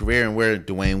in his career and where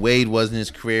Dwayne Wade was in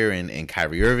his career and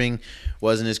Kyrie Irving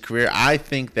was in his career. I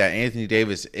think that Anthony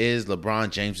Davis is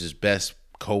LeBron James's best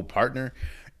co-partner,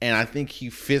 and I think he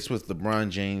fits with LeBron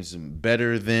James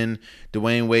better than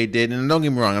Dwayne Wade did. And don't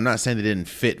get me wrong, I'm not saying they didn't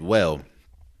fit well.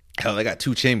 Hell, they got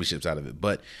 2 championships out of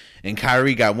it, and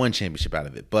Kyrie got 1 championship out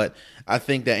of it. But I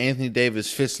think that Anthony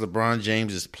Davis fits LeBron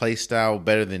James's play style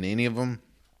better than any of them.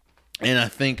 And I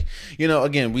think,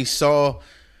 again, we saw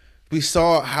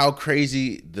how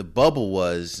crazy the bubble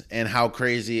was and how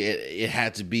crazy it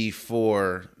had to be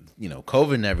for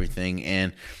COVID and everything.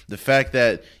 And the fact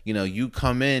that you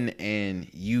come in and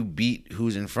you beat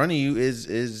who's in front of you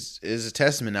is a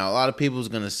testament. Now, a lot of people is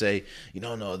gonna say,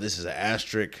 no, this is an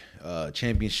asterisk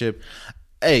championship.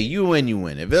 Hey, you win, you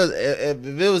win. If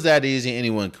it was that easy,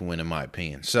 anyone can win, in my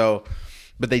opinion. So,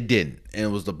 but they didn't, and it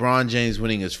was LeBron James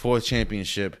winning his 4th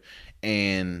championship,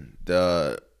 and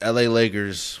the LA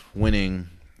Lakers winning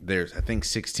theirs, I think,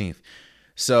 16th.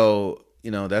 So,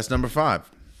 that's number 5.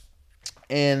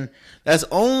 And that's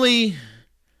only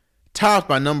topped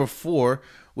by number 4,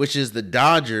 which is the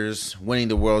Dodgers winning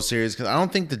the World Series, because I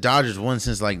don't think the Dodgers won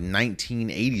since like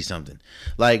 1980 something.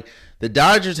 Like, the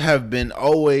Dodgers have been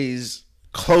always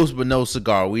close but no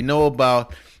cigar. We know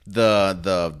about the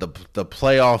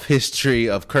playoff history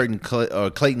of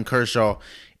Clayton Kershaw,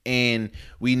 and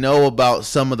we know about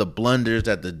some of the blunders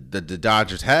that the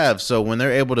Dodgers have. So when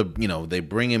they're able to, they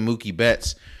bring in Mookie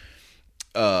Betts,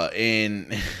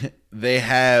 and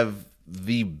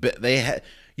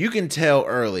you can tell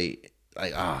early,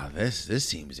 like, this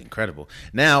team is incredible.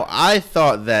 Now, I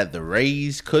thought that the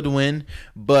Rays could win,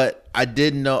 but I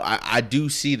didn't know. I do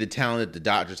see the talent that the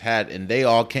Dodgers had, and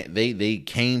they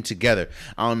came together.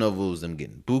 I don't know if it was them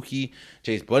getting Buki.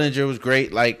 Chase Budinger was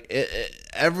great. Like,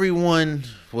 everyone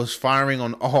was firing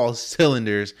on all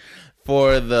cylinders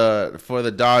for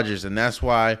the Dodgers, and that's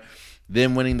why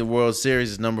them winning the World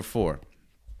Series is number 4.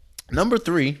 Number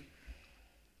 3,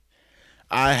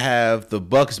 I have the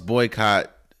Bucks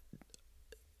boycott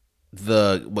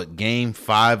game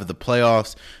 5 of the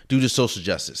playoffs due to social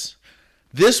justice.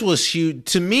 This was huge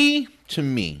to me.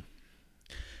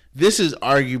 This is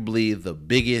arguably the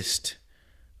biggest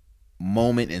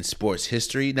moment in sports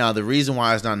history. Now, the reason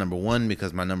why it's not number 1,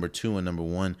 because my number 2 and number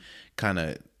 1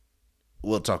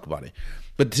 we'll talk about it.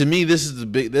 But to me, this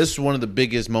is one of the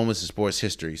biggest moments in sports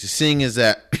history. So seeing is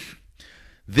that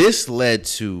this led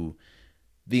to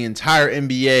the entire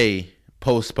NBA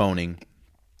postponing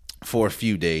for a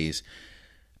few days.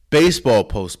 Baseball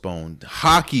postponed,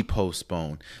 hockey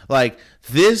postponed. Like,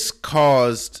 this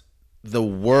caused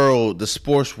the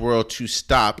sports world to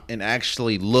stop and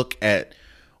actually look at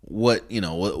what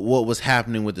was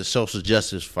happening with the social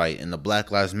justice fight and the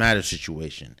Black Lives Matter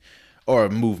situation or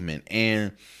movement.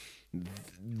 And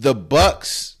the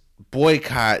Bucks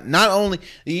boycott, not only,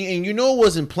 and it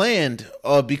wasn't planned,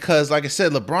 because, like I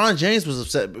said, LeBron James was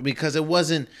upset because it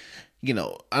wasn't,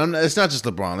 it's not just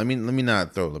LeBron. Let me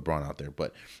not throw LeBron out there,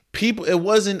 but it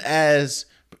wasn't as,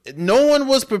 no one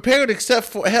was prepared except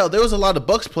for, hell, there was a lot of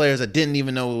Bucks players that didn't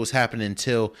even know what was happening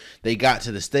until they got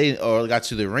to the stadium or got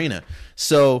to the arena.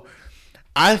 So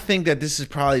I think that this is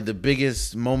probably the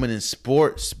biggest moment in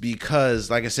sports because,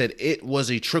 like I said, it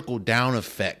was a trickle down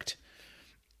effect.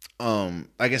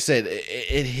 Like I said,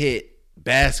 it hit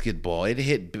basketball, it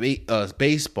hit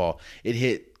baseball, it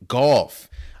hit golf,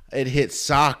 it hit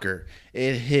soccer,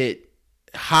 it hit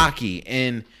hockey,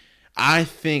 and I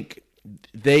think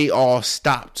they all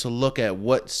stopped to look at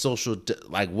what's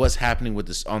happening with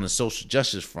this on the social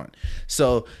justice front.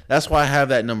 So that's why I have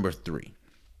that number 3.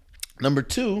 Number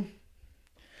 2,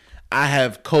 I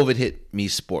have COVID hit me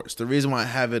sports. The reason why I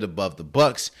have it above the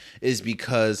Bucks is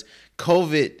because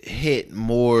COVID hit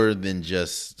more than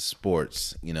just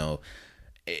sports.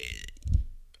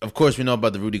 Of course, we know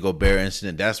about the Rudy Gobert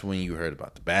incident. That's when you heard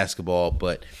about the basketball.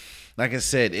 But like I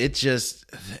said, it just,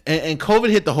 and COVID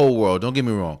hit the whole world. Don't get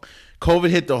me wrong.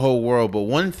 COVID hit the whole world. But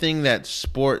one thing that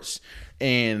sports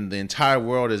and the entire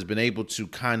world has been able to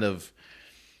kind of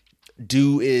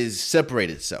do is separate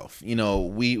itself.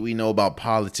 We know about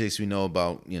politics. We know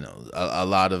about, a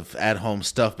lot of at-home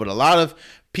stuff. But a lot of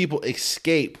people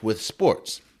escape with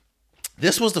sports.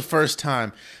 This was the first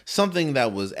time something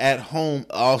that was at home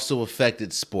also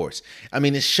affected sports. I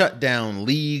mean, it shut down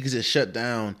leagues. It shut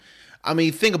down. I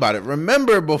mean, think about it.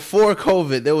 Remember, before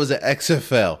COVID, there was an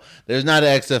XFL. There's not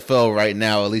an XFL right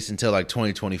now, at least until like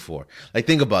 2024. Like,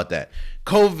 think about that.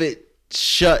 COVID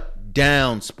shut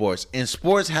down sports, and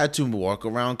sports had to walk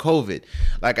around COVID.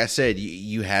 Like I said,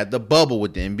 you had the bubble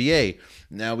with the NBA.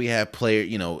 Now we have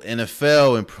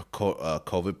NFL and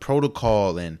COVID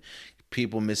protocol and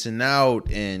people missing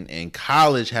out and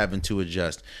college having to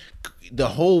adjust. The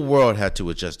whole world had to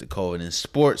adjust to COVID, and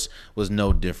sports was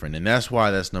no different. And that's why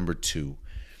that's number 2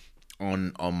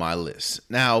 on my list.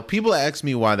 Now, people ask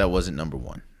me why that wasn't number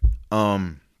 1.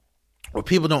 Or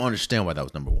people don't understand why that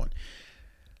was number 1.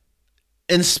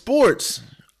 In sports,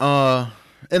 in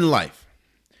life,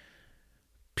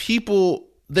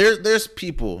 there's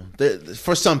people,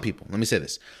 for some people, let me say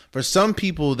this. For some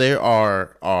people, there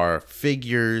are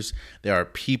figures, there are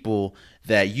people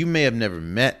that you may have never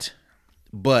met,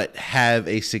 but have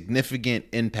a significant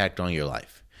impact on your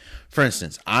life. For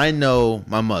instance, I know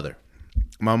my mother.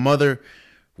 My mother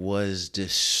was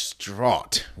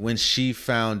distraught when she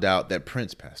found out that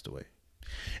Prince passed away.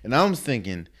 And I was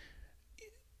thinking,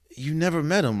 you never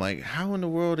met him. Like, how in the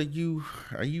world are you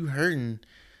hurting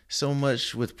so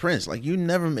much with Prince? Like,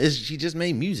 she just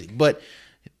made music. But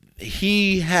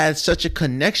he had such a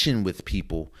connection with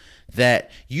people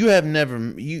that you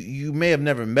may have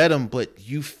never met him, but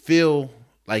you feel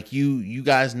like you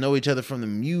guys know each other from the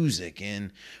music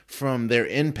and from their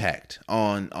impact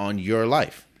on your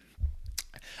life.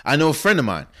 I know a friend of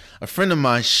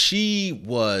mine, she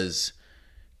was,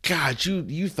 God,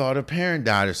 you thought her parent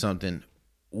died or something.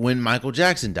 When Michael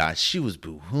Jackson died, she was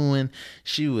boo-hooing.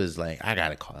 She was like, I got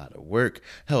to call out of work.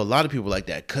 Hell, a lot of people like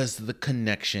that because of the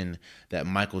connection that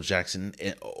Michael Jackson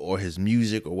or his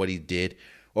music or what he did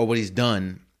or what he's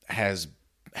done has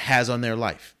on their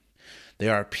life.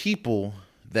 There are people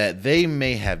that they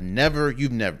may have never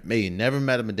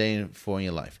met them a day before in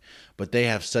your life, but they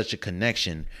have such a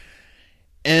connection.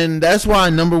 And that's why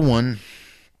number 1,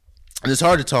 and it's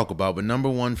hard to talk about, but number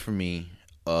 1 for me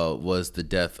was the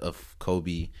death of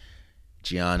Kobe,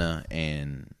 Gianna,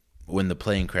 and when the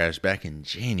plane crashed back in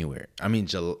January.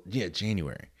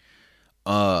 January.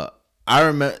 I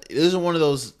remember that was one of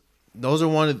those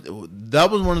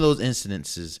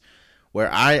incidences where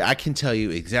I can tell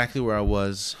you exactly where I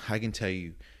was. I can tell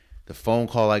you the phone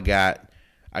call I got.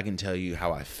 I can tell you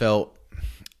how I felt.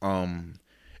 And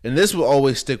this will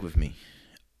always stick with me.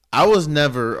 I was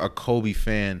never a Kobe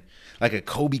fan, like a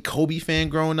Kobe fan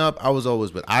growing up. I was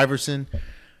always with Iverson,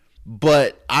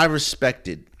 but I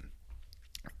respected,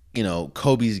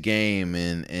 Kobe's game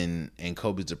and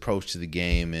Kobe's approach to the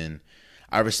game, and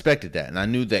I respected that. And I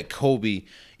knew that Kobe,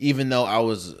 even though I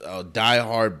was a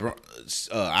diehard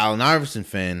Allen Iverson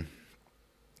fan,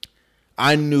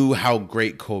 I knew how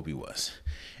great Kobe was.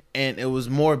 And it was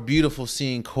more beautiful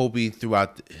seeing Kobe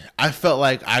throughout. I felt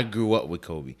like I grew up with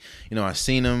Kobe. You know, I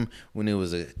seen him when he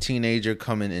was a teenager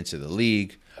coming into the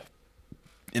league.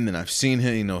 And then I've seen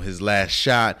him, you know, his last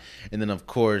shot. And then, of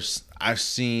course, I've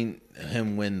seen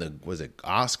him win the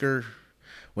Oscar?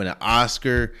 Win an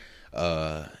Oscar.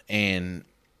 And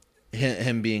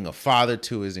him being a father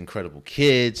to his incredible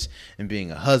kids and being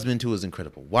a husband to his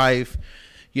incredible wife.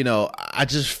 You know, I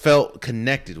just felt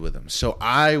connected with him. So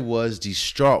I was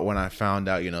distraught when I found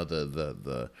out, you know,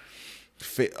 the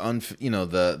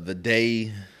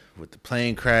day with the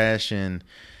plane crash and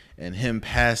him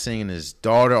passing and his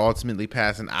daughter ultimately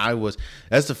passing.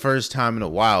 That's the first time in a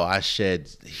while I shed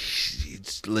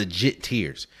legit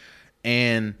tears.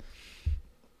 And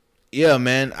yeah,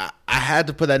 man, I had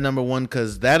to put that number one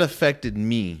because that affected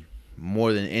me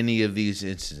more than any of these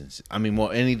incidents. I mean,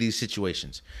 more any of these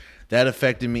situations. That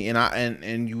affected me,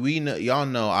 and we know, y'all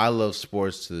know I love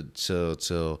sports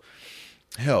till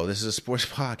hell. This is a sports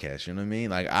podcast, you know what I mean?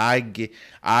 Like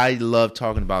I love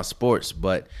talking about sports,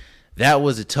 but that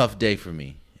was a tough day for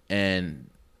me, and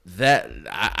that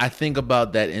I think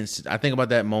about that incident. I think about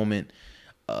that moment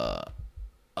a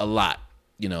lot,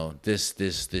 you know,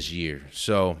 this year.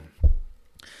 So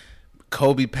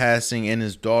Kobe passing and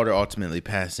his daughter ultimately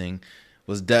passing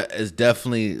is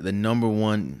definitely the number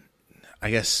one,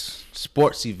 I guess,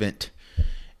 sports event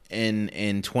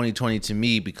in 2020 to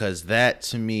me, because that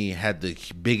to me had the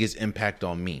biggest impact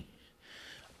on me.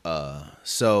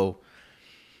 So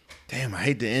damn, I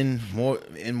hate to end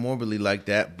morbidly like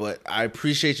that, but I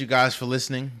appreciate you guys for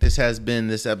listening. This has been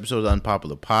this episode of the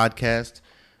Unpopular Podcast.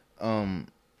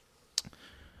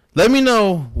 Let me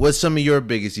know what some of your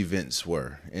biggest events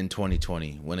were in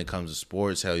 2020 when it comes to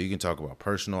sports. Hell, you can talk about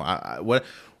personal.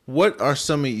 What are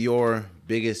some of your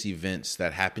biggest events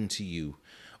that happened to you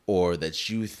or that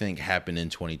you think happened in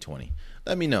 2020?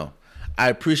 Let me know. I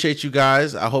appreciate you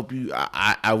guys. I hope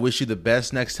I wish you the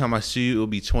best. Next time I see you, it will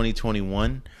be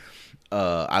 2021.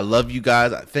 I love you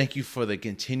guys. Thank you for the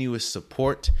continuous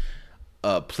support.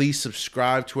 Please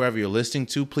subscribe to wherever you're listening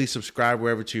to. Please subscribe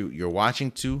wherever you're watching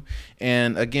to.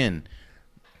 And again,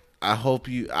 I hope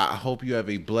you have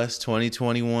a blessed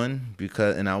 2021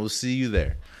 and I will see you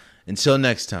there. Until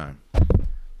next time,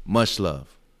 much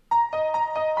love.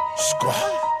 Squad.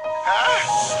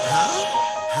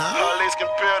 Police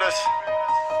computers.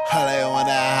 They on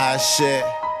that high shit.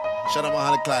 Shout out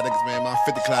my 100 cloud niggas, man. My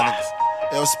 50 cloud niggas.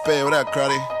 Yo, Spade, what up,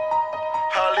 Crowdy?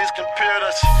 All these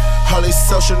computers, all these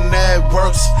social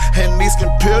networks, and these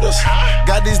computers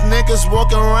got these niggas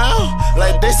walking around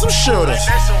like they some shooters.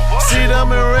 See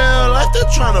them in real life, they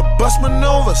tryna bust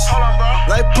maneuvers.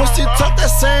 Like pussy talk that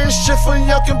same shit from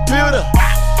your computer.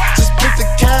 Just pick the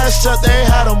cash up, they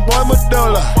had them boy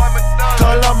medulla.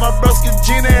 Call up my broski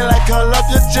Gina like call up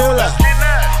your jeweler.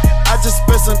 I just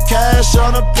spent some cash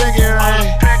on a pinky ring.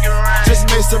 Just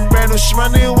made some brand new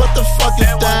shmoney, what the fuck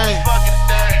is that?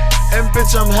 And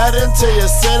bitch, I'm heading to your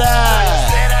city,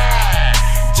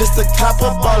 just to cop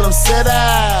up all them cities.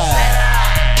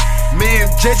 Me and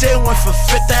JJ went for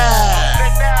 50.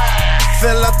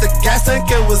 Fill up the gas tank,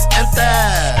 it was empty.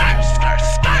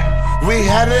 We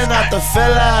heading out the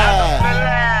Philly.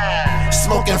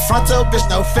 Smoking frontal, bitch,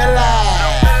 no filler.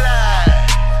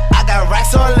 I got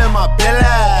racks all in my belly.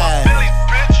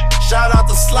 Shout out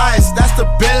to Slice, that's the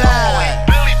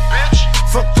billy.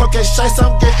 Fuck cocaine shites,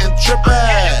 I'm getting trippy.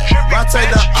 Rotate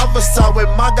the other side with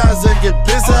my guys and get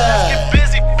busy.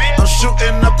 I'm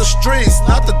shooting up the streets,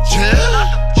 not the gym.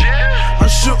 I'm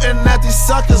shooting at these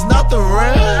suckers, not the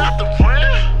rim.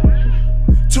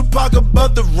 Tupac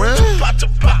above the rim.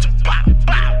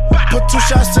 Put 2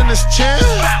 shots in his chin.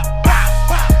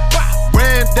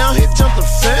 Ran down, he jumped the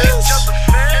fence.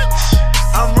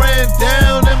 I ran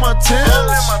down in my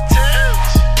Timbs.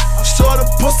 Saw the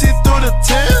pussy through the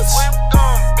tents.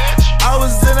 I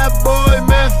was in that boy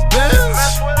Meth Benz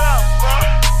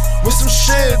with some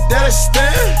shit that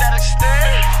extend.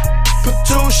 Put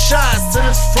 2 shots in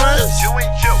his friends.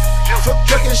 For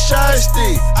cooking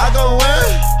Shiesty, I go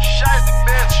in.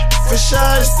 For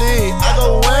Shiesty, I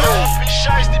go in.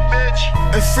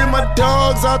 And free my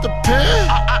dogs out the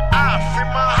pen.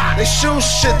 They shoot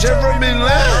shit, Jeremy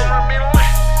Lin.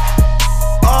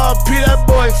 R.P. that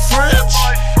boy French.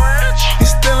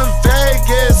 He's still in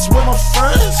Vegas with my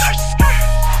friends.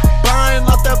 Buying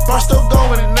out that bar, still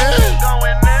going in.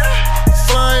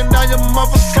 Flying down your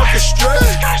motherfucking strip.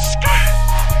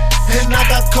 And I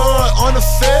got caught on the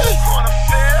fifth.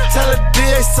 Tell a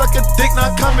DA suck a dick,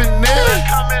 not coming in.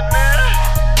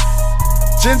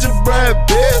 Gingerbread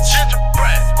bitch.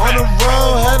 On the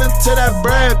road, heading to that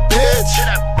bread bitch.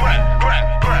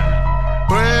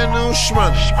 Brand new new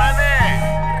shmoney.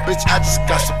 Bitch, I just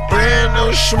got some brand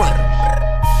new shmoney.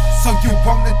 So you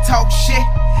wanna talk shit?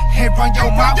 Here run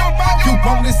your mouth. You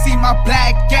wanna see my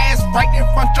black ass right in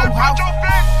front your house?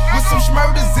 With some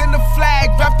schmurders in the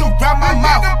flag wrapped around my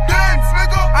mouth.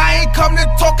 I ain't come to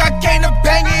talk, I came to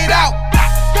bang it out.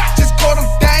 Just call them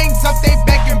things up, they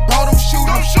begging, bro, don't shoot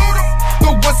them.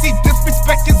 But once he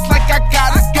disrespect, it's like I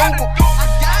gotta go.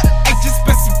 I just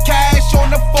spent some cash on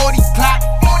the 40 clock.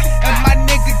 And my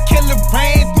nigga killer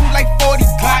ran through like 40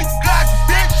 clocks.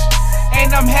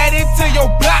 And I'm headed to your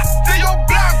block.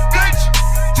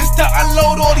 Just to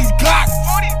unload all these Glocks.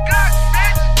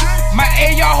 My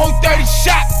AR hold 30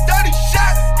 shots.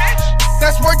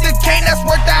 That's worth the cane, that's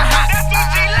worth the hot.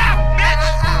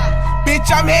 Bitch,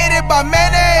 I'm headed by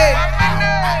many.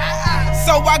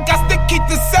 So I got to keep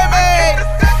the semi.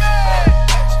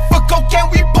 For cocaine,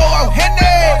 we pour out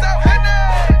Henny.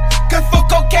 Cause for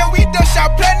cocaine, we done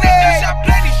shot plenty.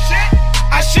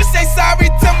 I should say sorry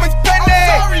to Miss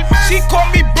Penny. She called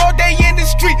me bro, they in the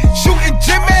street shooting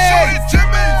Jimmy.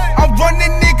 I'm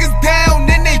running niggas down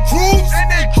in they cruise.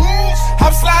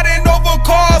 I'm sliding over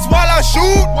cars while I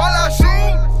shoot.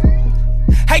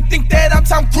 I think that I'm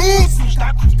Tom Cruise.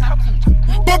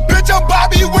 But bitch, I'm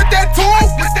Bobby with that tool.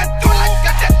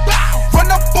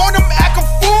 Run up on them, act a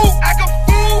fool.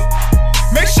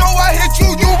 Make sure I hit you,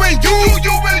 you and you.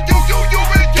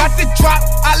 Got the drop,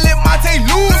 I let Monte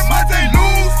lose.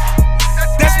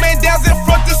 That's man down in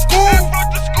front of school.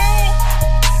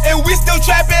 And we still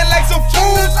trapping like some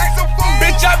fools.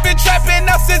 Bitch, I've been trapping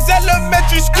up since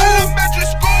elementary school.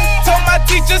 Told my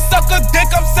teacher, suck a dick,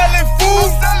 I'm selling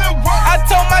food. I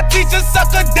told my teacher, suck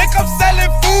a dick, I'm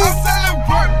selling food.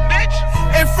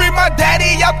 And free my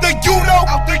daddy out the you know.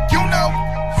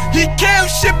 He killed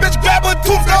shit, bitch, grab a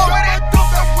tooth.